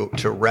to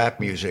rap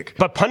music.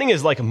 But punning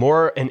is like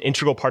more an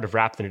integral part of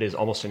rap than it is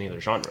almost any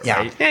other genre, Yeah.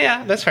 right?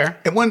 Yeah, that's fair.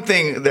 And one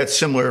thing that's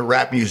similar to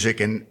rap music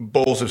and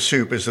bowls of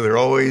soup is that there are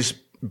always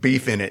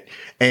beef in it.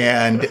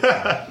 And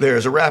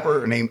there's a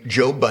rapper named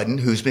Joe Budden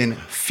who's been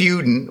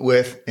feuding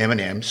with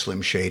Eminem,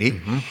 Slim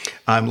Shady.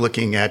 I'm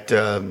looking at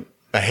a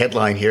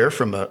headline here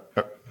from a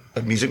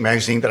music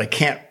magazine that I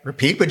can't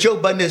repeat, but Joe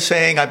Budden is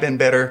saying, "I've been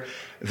better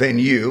than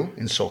you,"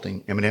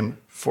 insulting Eminem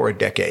for a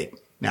decade.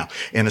 Now,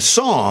 in a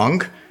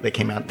song that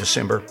came out in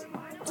December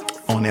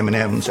on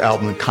Eminem's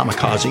album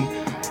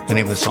Kamikaze, the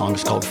name of the song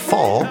is called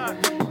Fall.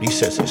 He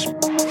says this.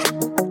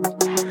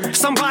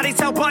 Somebody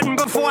tell Button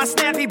before I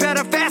snap, he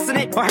better fasten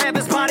it or have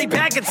his body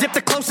back and zip.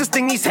 The closest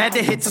thing he's had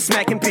to hits a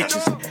smacking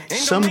bitches.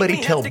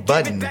 Somebody tell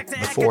Budden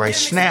before I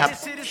snap,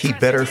 he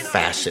better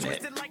fasten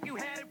it.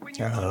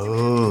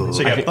 Oh. So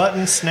you got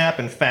button, snap,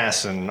 and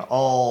fasten,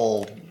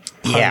 all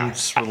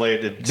puns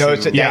related to...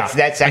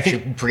 That's actually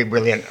pretty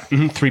brilliant.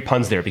 Mhm, 3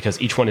 puns there because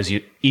each one is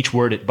each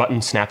word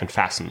button, snap, and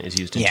fasten is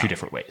used in 2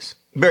 different ways.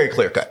 Very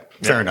clear cut.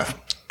 Fair enough.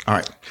 All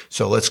right.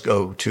 So let's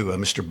go to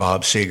Mr.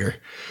 Bob Seger,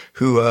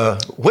 who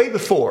way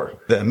before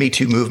the Me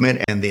Too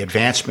movement and the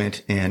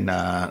advancement in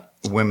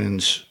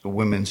women's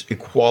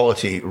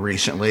equality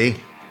recently,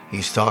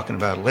 he's talking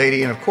about a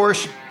lady. And of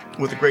course,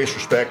 with the greatest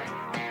respect,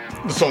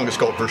 the song is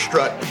called Her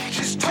Strut.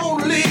 She's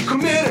totally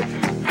committed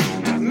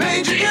to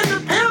major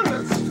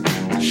independence.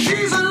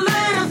 She's a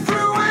lady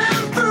through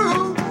and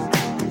through.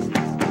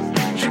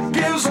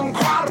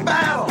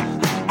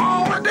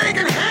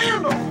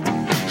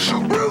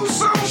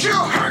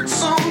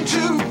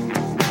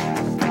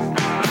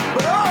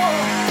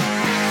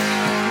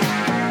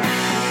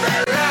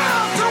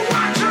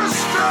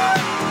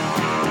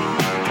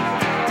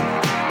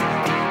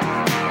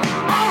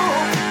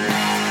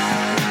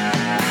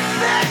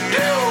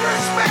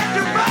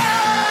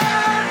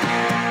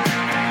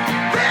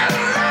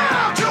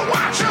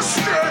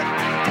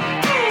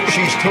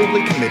 She's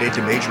totally committed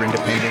to major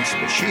independence,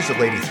 but she's a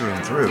lady through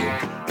and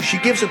through. She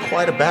gives them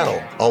quite a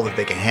battle, all that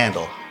they can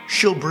handle.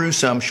 She'll bruise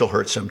some, she'll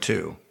hurt some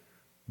too.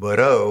 But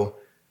oh,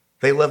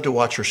 they love to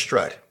watch her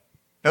strut.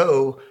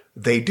 Oh,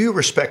 they do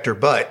respect her,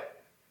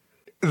 but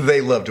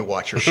they love to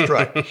watch her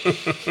strut.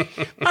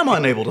 I'm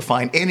unable to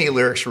find any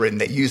lyrics written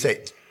that use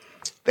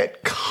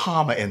that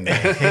comma in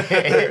there.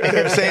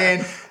 They're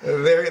saying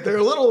they're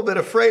a little bit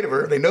afraid of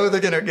her. They know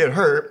they're going to get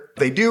hurt.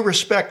 They do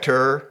respect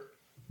her,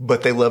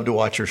 but they love to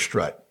watch her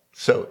strut.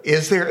 So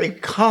is there a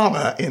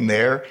comma in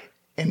there,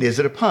 and is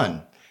it a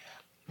pun?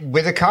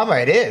 With a comma,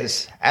 it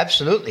is.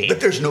 Absolutely. But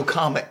there's no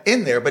comma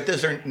in there, but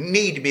does there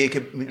need to be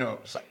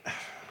it's like...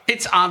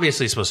 It's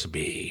obviously supposed to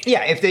be.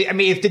 Yeah, if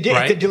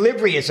the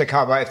delivery is a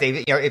comma,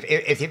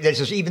 if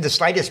there's even the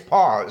slightest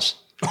pause.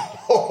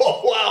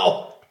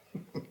 Oh,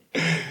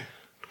 wow.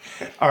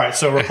 All right,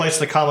 so replace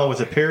the comma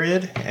with a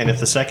period, and if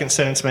the second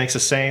sentence makes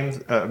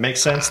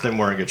sense, then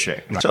we're in good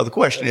shape. So the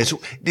question is,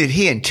 did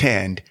he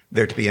intend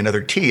there to be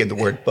another T in the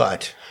word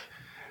but?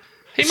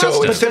 He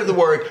must have. Instead of the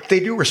word, they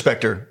do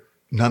respect her,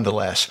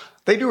 nonetheless.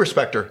 They do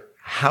respect her,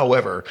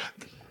 however.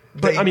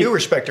 They do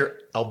respect her,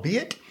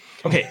 albeit.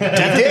 Okay,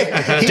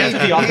 death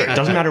the author. It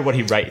doesn't matter what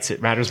he writes.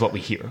 It matters what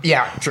we hear.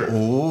 Yeah, true.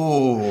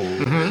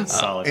 Ooh,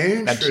 solid.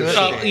 Interesting.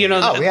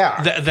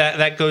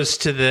 That goes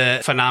to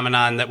the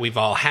phenomenon that we've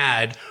all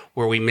had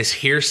where we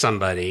mishear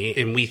somebody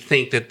and we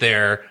think that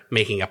they're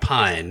making a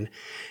pun,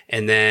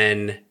 and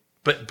then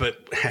but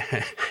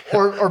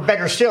or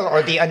better still,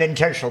 or the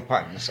unintentional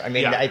puns. I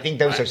mean, I think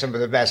those are some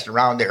of the best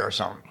around there or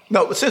something.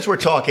 No, since we're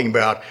talking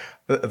about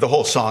the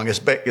whole song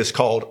is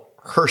called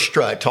Her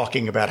Strut,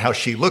 talking about how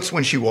she looks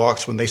when she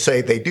walks, when they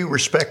say they do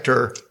respect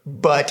her,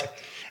 but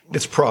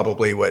it's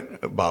probably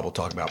what Bob will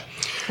talk about.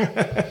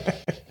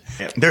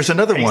 There's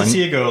another one. Hate to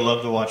see you go,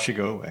 love to watch you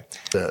go away.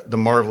 The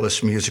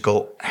marvelous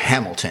musical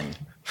Hamilton,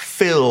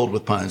 filled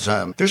with puns.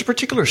 There's a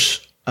particular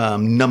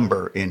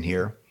number in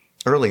here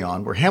early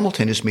on where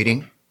Hamilton is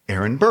meeting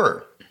Aaron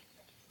Burr.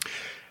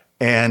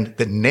 And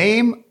the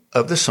name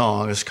of the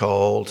song is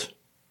called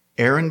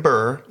Aaron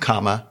Burr,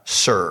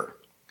 Sir.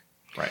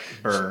 Right.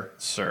 Burr,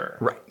 sir.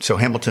 Right. So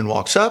Hamilton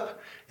walks up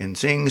and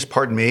sings,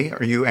 "Pardon me,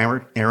 are you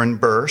Aaron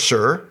Burr,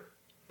 sir?"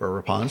 Burr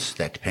responds,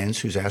 "That depends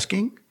who's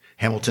asking."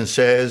 Hamilton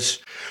says,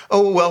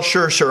 "Oh, well,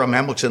 sure, sir. I'm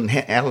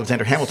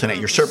Alexander Hamilton at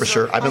your service,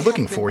 sir. I've been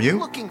looking for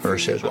you." Burr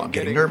says, "Well, I'm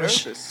getting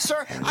nervous."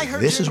 Sir, I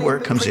heard This your is where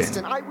name it comes in.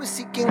 Princeton. I was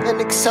seeking an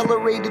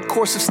accelerated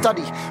course of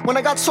study. When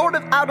I got sort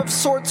of out of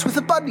sorts with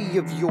a buddy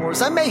of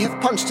yours, I may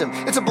have punched him.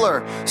 It's a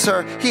blur.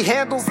 Sir, he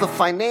handles the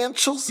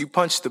financials. You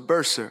punched the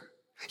bursar.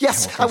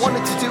 Yes, I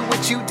wanted to do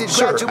what you did.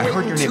 Sir, I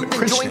heard your name at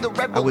Princeton.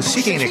 I was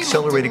seeking an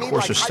accelerated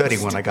course of study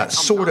when I got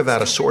sort of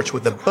out of sorts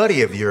with a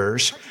buddy of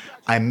yours.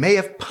 I may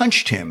have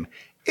punched him.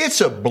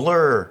 It's a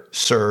blur,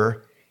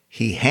 sir.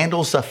 He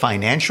handles the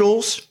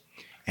financials.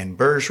 And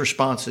Burr's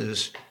response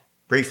is,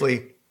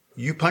 briefly,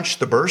 "You punched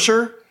the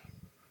bursar?"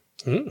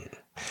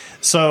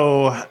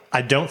 So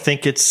I don't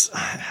think it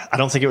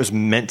was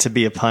meant to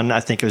be a pun.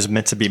 I think it was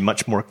meant to be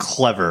much more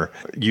clever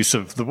use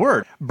of the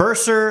word.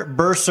 Bursar,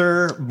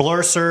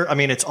 blurser. I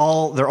mean,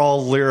 they're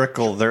all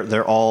lyrical.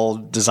 They're all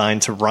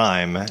designed to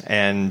rhyme.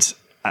 And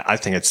I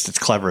think it's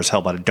clever as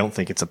hell, but I don't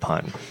think it's a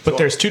pun. But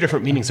there's two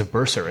different meanings of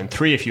bursar, and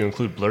three if you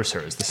include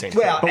blurser is the same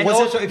Well, thing.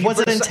 and Was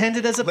it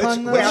intended as a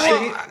pun, though?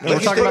 We're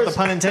talking about the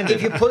pun intended.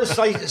 If you put a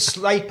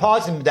slight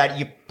pause in that,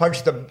 you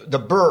punch the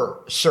Burr,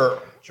 sir.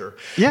 Sure.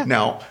 Yeah.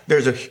 Now,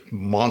 there's a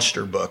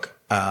monster book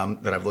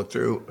that I've looked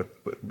through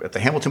at the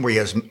Hamilton where he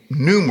has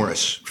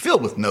numerous,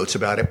 filled with notes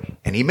about it.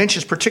 And he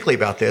mentions particularly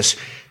about this,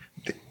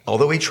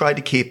 although he tried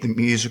to keep the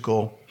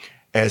musical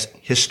as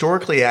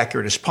historically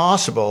accurate as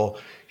possible,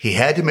 he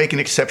had to make an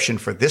exception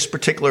for this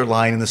particular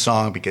line in the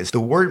song because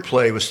the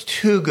wordplay was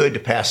too good to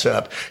pass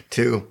up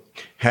to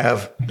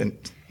have the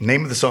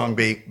name of the song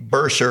be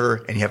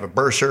Bursar, and you have a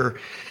bursar.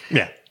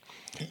 Yeah.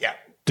 Yeah.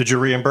 Did you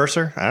reimburse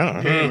her? I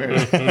don't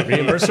know.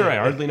 Reimburse her? I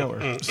hardly know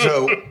her.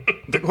 So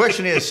the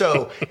question is,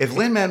 if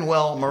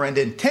Lin-Manuel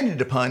Miranda intended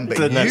a pun, but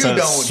Then that's you a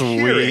don't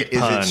hear it, sweet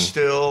pun. is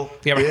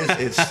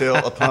it still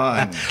a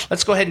pun?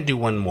 Let's go ahead and do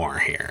one more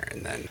here,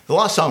 and then The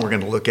last song we're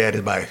going to look at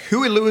is by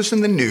Huey Lewis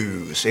and the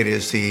News. It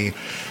is the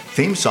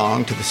theme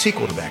song to the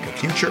sequel to Back to the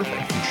Future,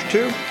 Back to the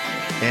Future 2.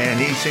 And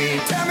he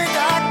sings, Tell me,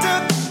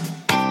 doctor,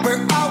 where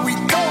are we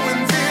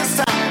going this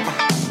time?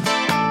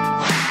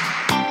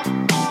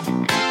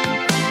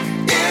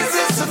 Is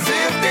this the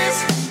 50s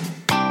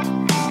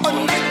or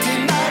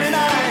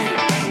 1999?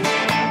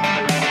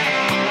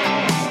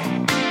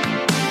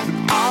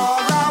 All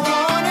I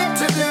wanted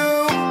to do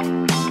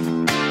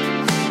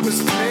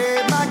was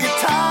play my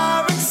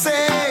guitar and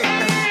sing.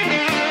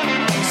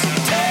 So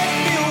take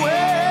me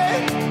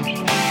away,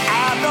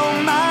 I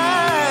don't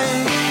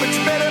mind, but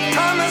you better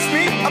promise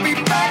me I'll be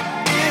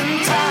back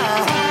in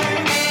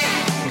time.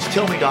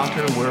 "Tell me,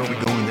 doctor, where are we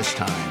going this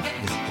time?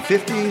 Is it the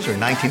 50s or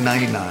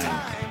 1999?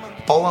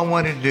 All I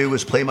wanted to do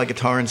was play my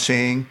guitar and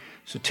sing.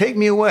 So take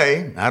me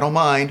away, I don't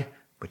mind,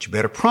 but you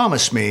better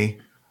promise me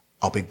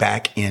I'll be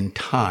back in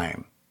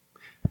time."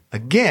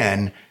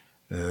 Again,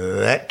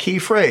 that key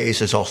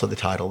phrase is also the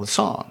title of the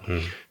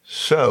song.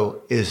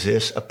 So is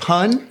this a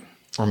pun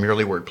or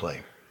merely wordplay?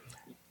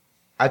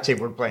 I'd say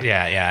wordplay.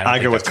 Yeah. I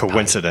go with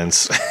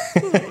coincidence.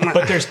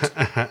 But there's.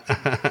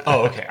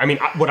 Oh, okay. I mean,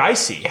 what I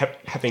see,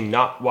 having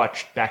not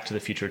watched Back to the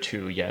Future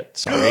 2 yet,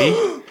 sorry.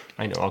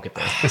 I know, I'll get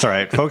there. It's all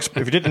right, folks.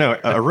 If you didn't know,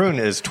 Arun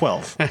is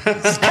 12.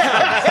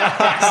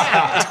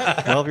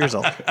 12 years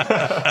old.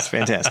 It's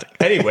fantastic.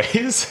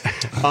 Anyways,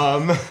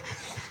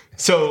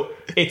 so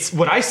it's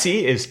what I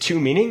see is two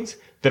meanings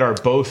that are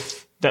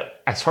both,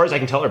 that as far as I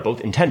can tell, are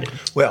both intended.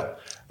 Well,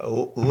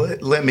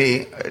 let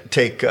me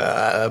take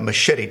a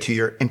machete to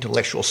your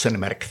intellectual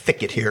cinematic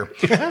thicket here.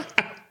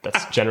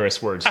 That's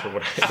generous words for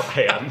what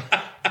I am.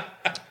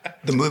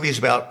 The movie is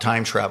about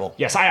time travel.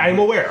 Yes, I'm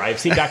aware. I've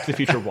seen Back to the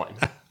Future 1.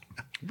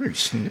 Very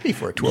snippy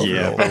for a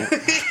 12-year-old.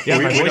 Yeah,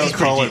 we my voice don't is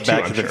call pretty it deep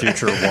Back too, to the I'm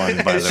sure. Future 1,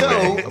 by the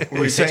So way.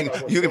 we're saying,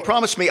 you can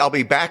promise me I'll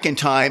be back in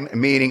time,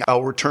 meaning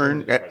I'll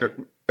return at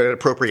an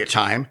appropriate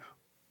time.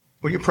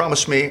 Will you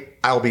promise me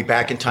I'll be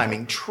back in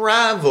timing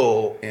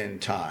travel in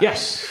time?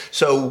 Yes.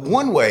 So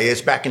one way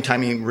is back in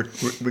timing,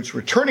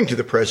 returning to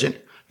the present.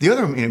 The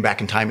other meaning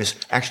back in time is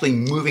actually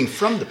moving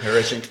from the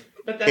present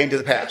into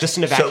the past. Just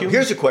in a vacuum? So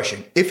here's the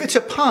question. If it's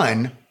a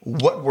pun,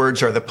 what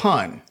words are the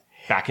pun?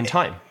 Back in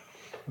time.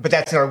 But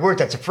that's not a word,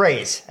 that's a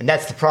phrase. And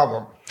that's the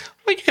problem.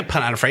 Well, you can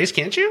pun on a phrase,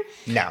 can't you?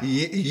 No.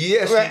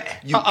 Yes,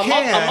 you A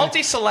can.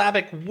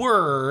 multisyllabic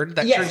word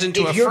that Yes, turns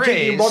into a if you're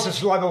taking a phrase.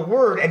 multisyllable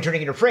word and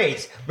turning it into a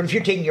phrase. But if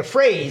you're taking a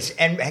phrase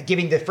and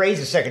giving the phrase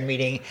a second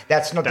meaning,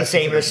 that's not the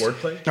same as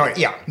wordplay? All right.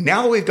 Yeah.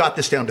 Now we've got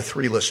this down to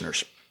 3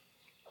 listeners.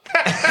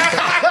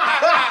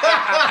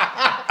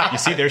 You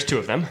see, there's two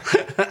of them.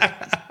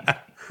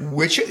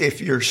 Which,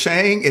 if you're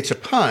saying it's a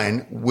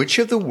pun, which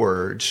of the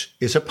words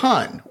is a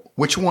pun?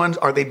 Which ones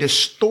are they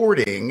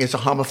distorting as a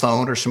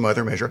homophone or some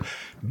other measure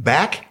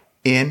back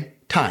in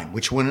time?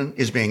 Which one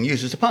is being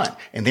used as a pun?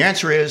 And the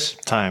answer is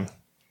Time.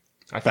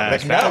 I thought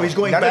Back. that's no. He's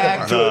going none of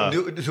back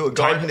them to a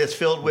garden that's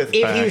filled with.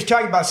 if he was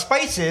talking about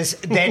spices,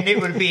 then it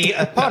would be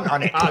a pun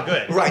on it.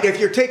 good. Right. If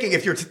you're taking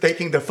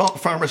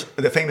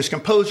the famous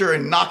composer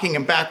and knocking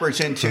him backwards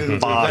into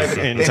Bach then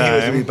in he was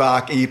to be time.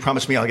 Bach. You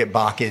promise me I'll get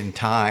Bach in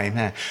time.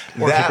 Or if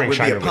you That bring would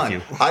be Shiner a with pun.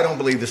 you. I don't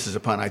believe this is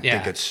a pun. I Yeah.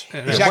 think it's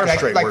Exactly.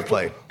 straight Like-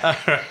 wordplay.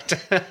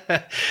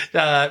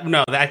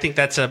 No, I think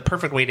that's a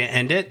perfect way to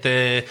end it.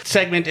 The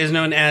segment is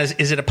known as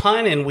Is It a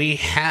Pun? And we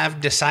have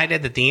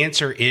decided that the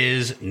answer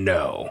is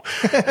no.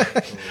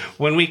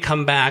 When we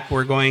come back,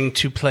 we're going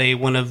to play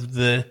one of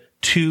the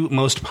 2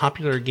 most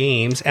popular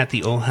games at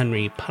the O.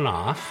 Henry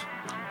Pun-Off.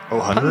 Oh,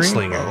 Henry?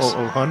 Punslingers.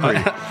 Oh, Henry.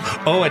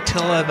 Oh,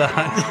 Attila the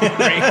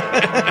Henry.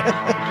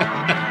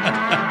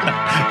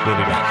 We'll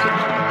be back.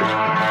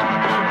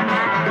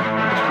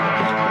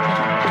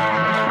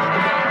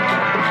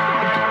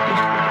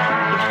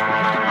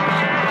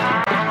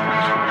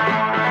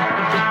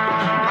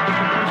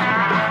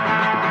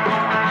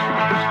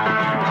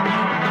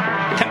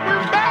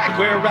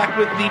 We're back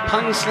with the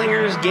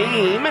Punslingers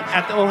game.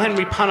 At the O.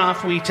 Henry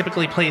Pun-Off, we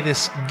typically play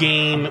this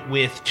game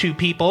with 2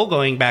 people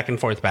going back and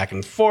forth,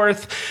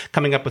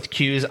 coming up with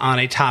cues on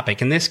a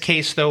topic. In this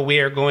case, though, we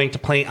are going to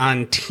play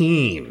on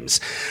teams.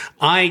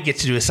 I get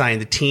to assign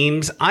the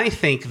teams. I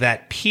think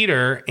that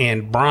Peter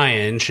and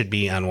Brian should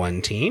be on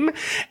one team,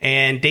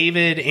 and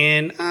David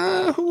and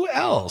who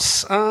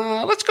else?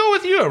 Let's go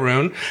with you,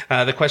 Arun.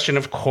 The question,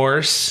 of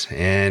course,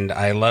 and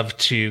I love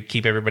to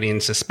keep everybody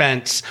in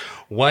suspense.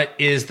 What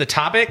is the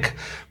topic?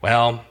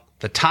 Well,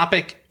 the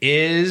topic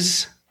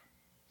is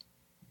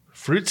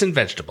fruits and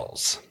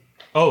vegetables.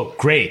 Oh,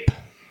 grape.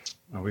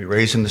 Are we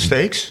raising the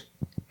stakes?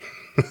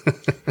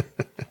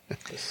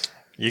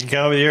 You can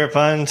come with your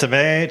pun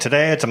today,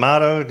 a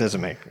tomato. Doesn't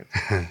make it.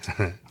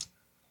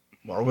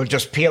 Or we'll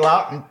just peel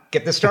out and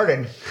get this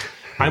started.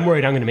 I'm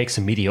worried I'm going to make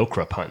some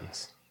mediocre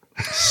puns.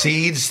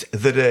 Seeds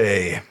the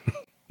day.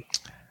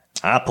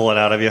 I'll pull it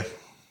out of you.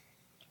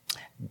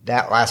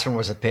 That last one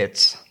was a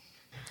pits.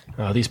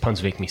 These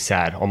puns make me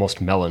sad,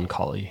 almost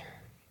melancholy.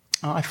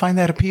 Oh, I find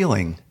that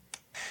appealing.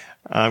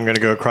 I'm going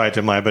to go cry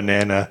to my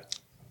banana.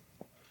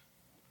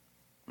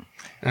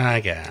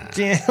 I guess.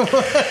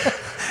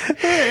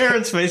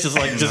 Aaron's face is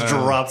like just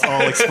drops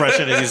all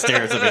expression as he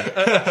stares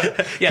at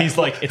me. Yeah. He's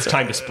like, it's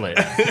time to split.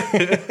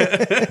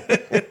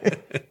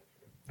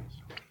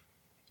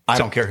 I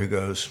don't care who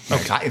goes.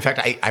 In fact,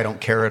 I don't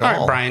care at All all.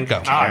 right, Brian, go.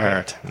 All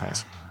right.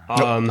 Nice.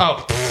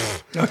 Oh,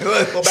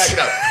 We'll back it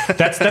up.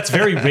 That's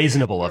very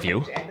reasonable of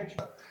you.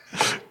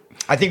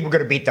 I think we're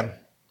going to beat them.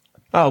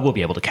 We'll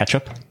be able to catch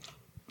up.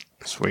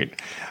 Sweet.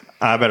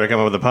 I better come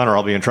up with a pun or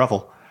I'll be in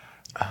trouble,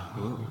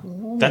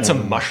 That's a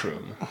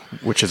mushroom.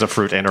 which is a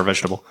fruit and or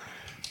vegetable.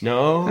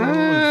 No.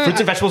 Fruits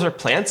and vegetables are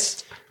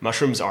plants.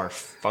 Mushrooms are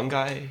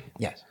fungi.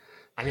 Yes.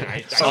 I mean,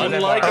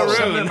 unlike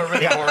Arun.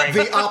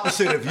 The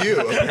opposite of you,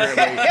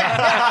 apparently.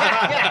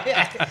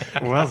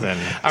 Well then.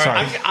 All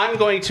right, I'm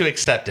going to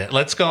accept it.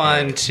 Let's go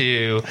on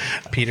to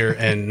Peter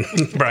and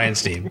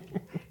Brian's team.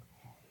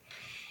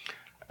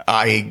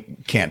 I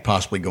can't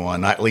possibly go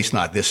on, at least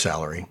not this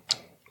salary.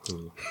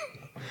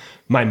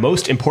 My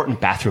most important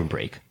bathroom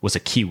break was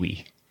a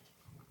kiwi.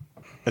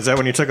 Is that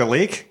when you took a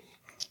leak?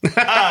 Took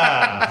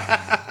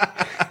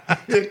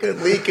a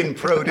leak in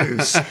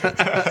produce.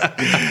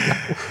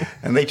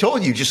 And they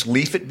told you, just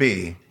leave it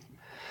be.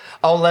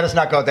 Oh, let us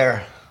not go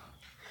there.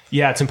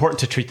 Yeah, it's important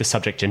to treat the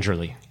subject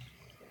gingerly.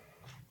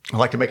 I'd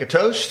like to make a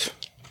toast.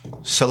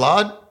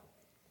 Salad.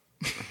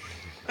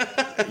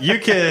 You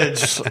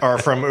kids are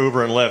from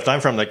Uber and Lyft.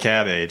 I'm from the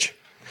cab age.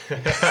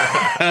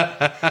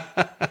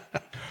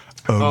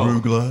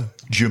 Arugula,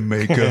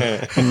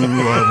 Jamaica. Ooh,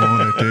 I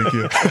want to take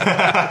you.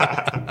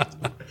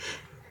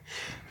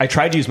 I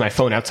tried to use my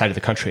phone outside of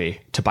the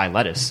country to buy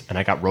lettuce, and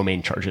I got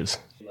romaine charges.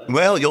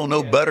 Well, you'll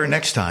know better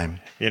next time.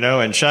 You know,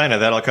 in China,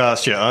 that'll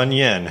cost you a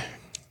yen.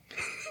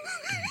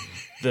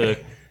 The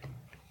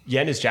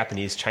yen is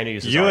Japanese. China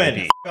uses Yuan.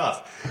 RMB.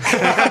 Off.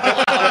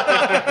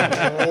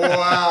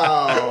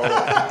 Wow.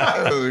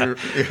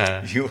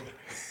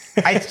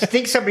 I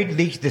think somebody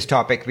leaked this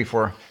topic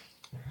before.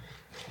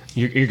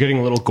 You're getting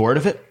a little gourd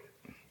of it?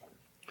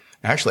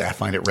 Actually, I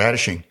find it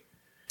radishing.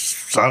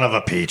 Son of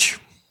a peach.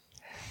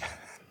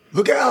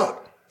 Look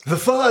out! The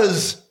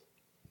fuzz!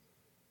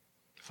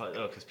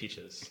 Oh, because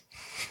peaches.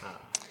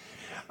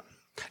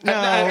 No,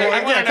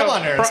 yeah, come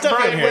on, Aaron. Step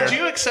Brian, in here. would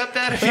you accept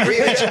that if you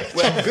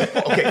Well, good.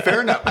 Okay,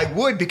 fair enough. I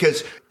would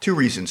because two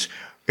reasons.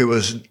 It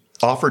was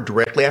offered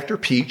directly after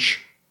peach,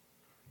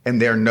 and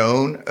they're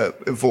known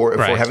for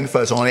Right. having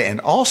fuzz on it.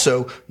 And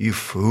also, you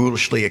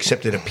foolishly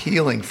accepted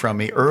appealing from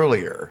me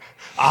earlier.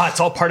 It's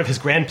all part of his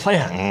grand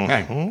plan.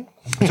 Okay.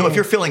 So if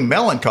you're feeling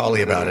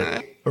melancholy about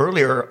it,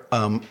 earlier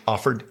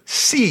offered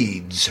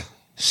seeds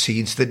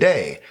the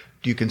day.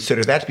 Do you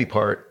consider that to be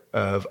part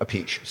of a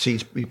peach?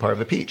 Seeds be part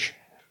of a peach?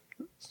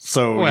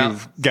 So Well-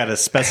 you've got to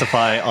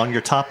specify on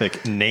your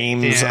topic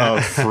names Yeah.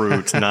 of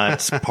fruit,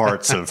 not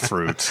parts of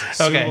fruit.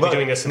 Okay. We'll be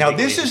doing this Now,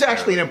 illegally. this is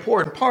actually an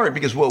important part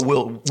because what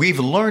we've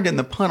learned in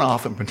the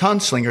pun-off and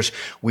baton slingers,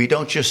 we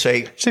don't just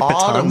say baton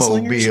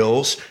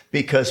automobiles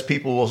because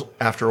people will,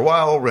 after a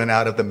while, run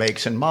out of the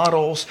makes and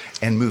models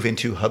and move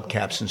into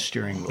hubcaps and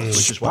steering wheels,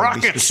 which is why we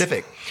be Sprockets.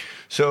 specific.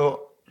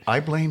 So I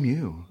blame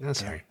you.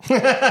 That's right.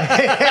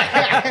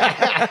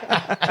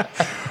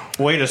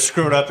 Way to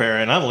screw it up,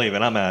 Aaron. I'm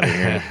leaving. I'm out of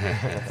here.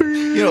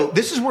 You know,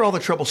 this is where all the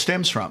trouble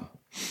stems from.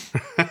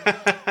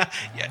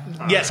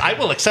 Yes, I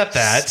will accept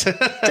that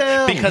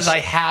because I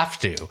have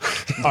to.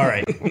 All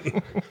right.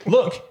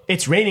 Look,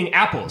 it's raining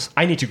apples.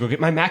 I need to go get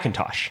my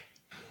Macintosh.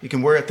 You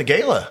can wear it at the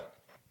gala.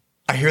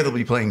 I hear they'll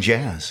be playing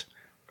jazz.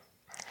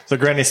 So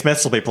Granny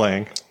Smiths will be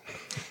playing.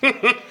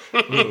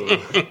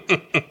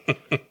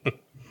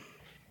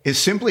 Is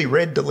Simply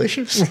Red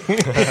delicious?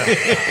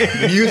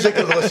 Music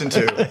to listen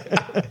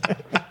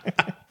to.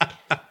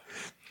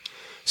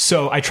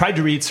 So I tried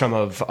to read some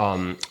of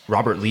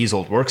Robert Lee's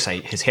old works.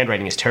 His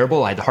handwriting is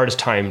terrible. I had the hardest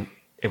time.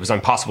 It was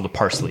impossible to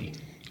parse Lee.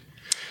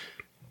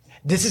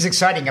 This is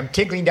exciting. I'm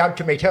tingling down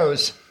to my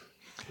toes.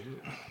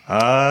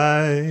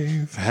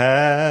 I've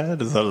had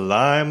the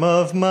lime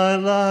of my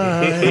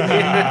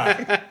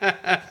life.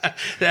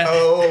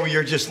 Oh,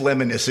 you're just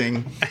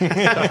lemonissing.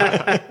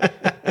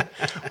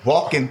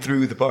 Walking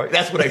through the park.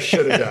 That's what I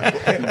should have done.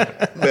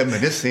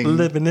 Lemonissing.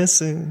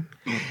 Reminiscing.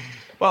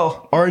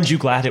 Well, aren't you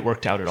glad it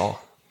worked out at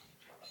all?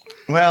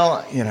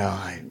 Well, you know,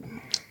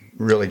 I'm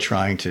really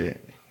trying to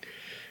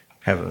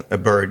have a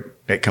bird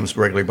that comes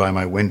regularly by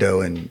my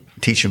window and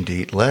teach him to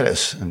eat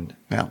lettuce. And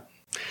now,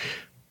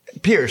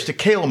 Pierce, to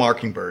kill a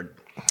mockingbird.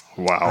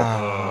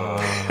 Wow.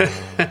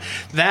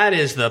 That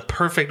is the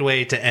perfect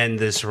way to end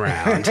this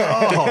round.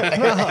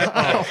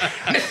 Are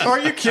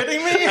you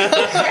kidding me?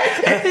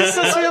 He's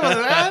so sweet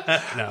with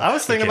that? No, I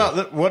was thinking I'm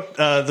about what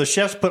the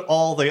chefs put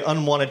all the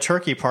unwanted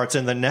turkey parts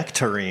in the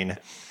nectarine.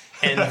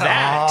 And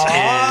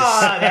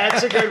that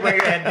That's a good way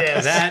to end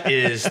this. that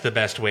is the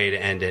best way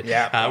to end it.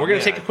 Yeah. We're going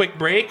to take a quick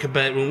break,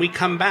 but when we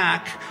come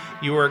back,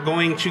 you are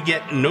going to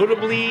get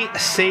notably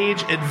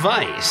sage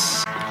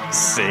advice.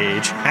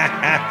 Sage.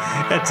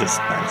 That's a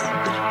spice.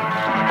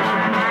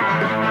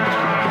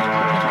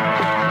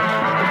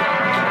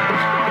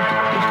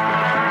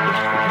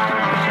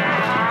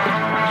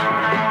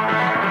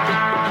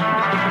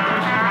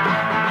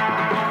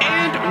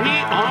 And we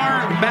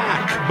are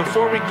back.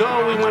 Before we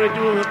go, we want to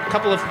do a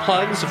couple of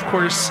plugs. Of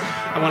course,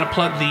 I want to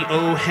plug the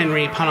O.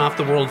 Henry Punoff,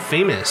 the world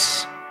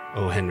famous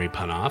O. Henry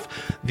Punoff,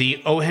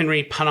 the O.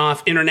 Henry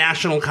Punoff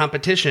International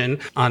Competition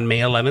on May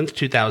 11th,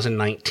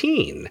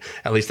 2019.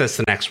 At least that's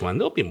the next one.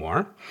 There'll be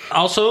more.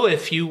 Also,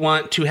 if you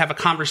want to have a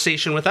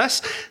conversation with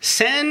us,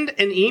 send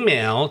an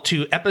email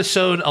to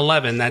episode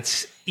 11.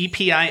 That's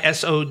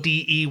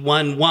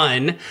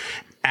EPISODE11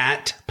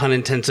 at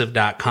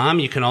punintensive.com.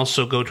 You can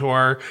also go to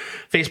our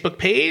Facebook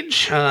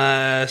page,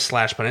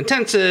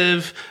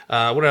 /punintensive.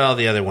 What are all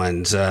the other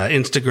ones?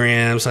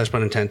 Instagram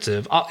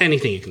 /punintensive.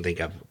 Anything you can think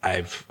of.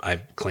 I've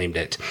claimed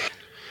it.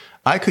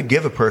 I could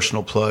give a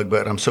personal plug,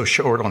 but I'm so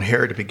short on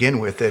hair to begin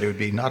with that it would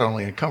be not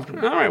only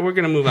uncomfortable. All right, we're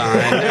going to move on.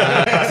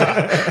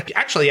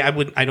 Actually, I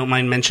don't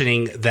mind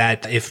mentioning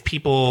that if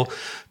people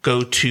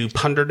go to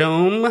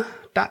Punderdome,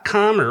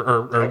 Thunderdome.com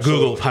or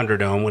Google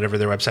Thunderdome, whatever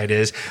their website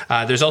is.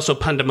 There's also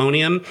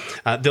Pandemonium.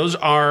 Those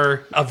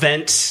are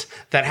events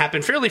that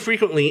happen fairly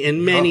frequently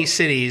in many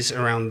cities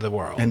around the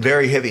world. And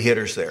very heavy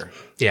hitters there.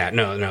 Yeah,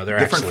 no, they're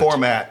Different excellent.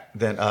 format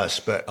than us,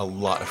 but a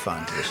lot of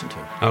fun to listen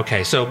to.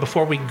 Okay, so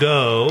before we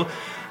go,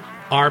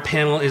 our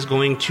panel is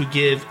going to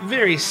give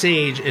very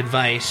sage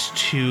advice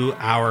to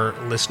our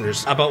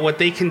listeners about what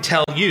they can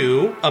tell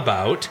you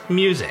about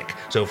music.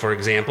 So, for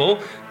example,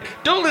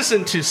 don't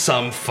listen to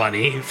some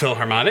funny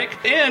Philharmonic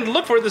and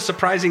look for the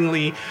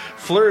surprisingly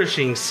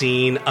flourishing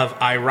scene of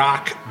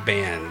IROC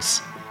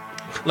bands.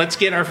 Let's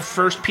get our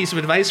first piece of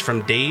advice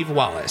from Dave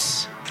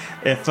Wallace.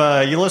 If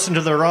you listen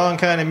to the wrong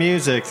kind of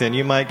music, then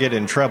you might get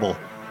in trouble.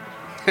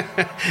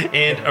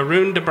 And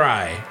Arun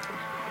Debray.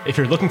 If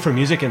you're looking for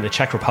music in the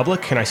Czech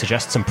Republic, can I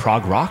suggest some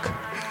prog rock?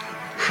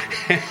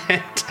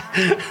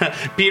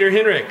 Peter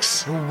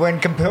Henricks. When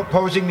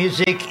composing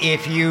music,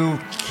 if you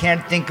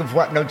can't think of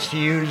what notes to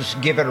use,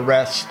 give it a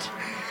rest.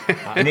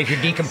 And if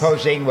you're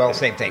decomposing, well,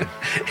 same thing.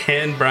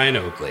 And Brian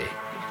Oakley.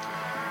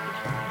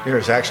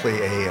 There's actually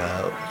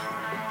a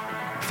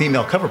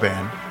female cover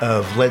band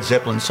of Led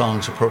Zeppelin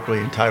songs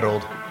appropriately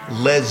entitled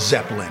Led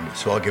Zeppelin,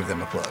 so I'll give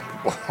them a plug.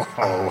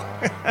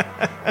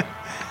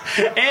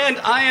 And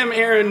I am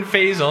Aaron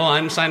Faisal.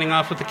 I'm signing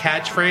off with the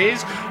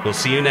catchphrase. We'll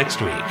see you next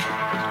week.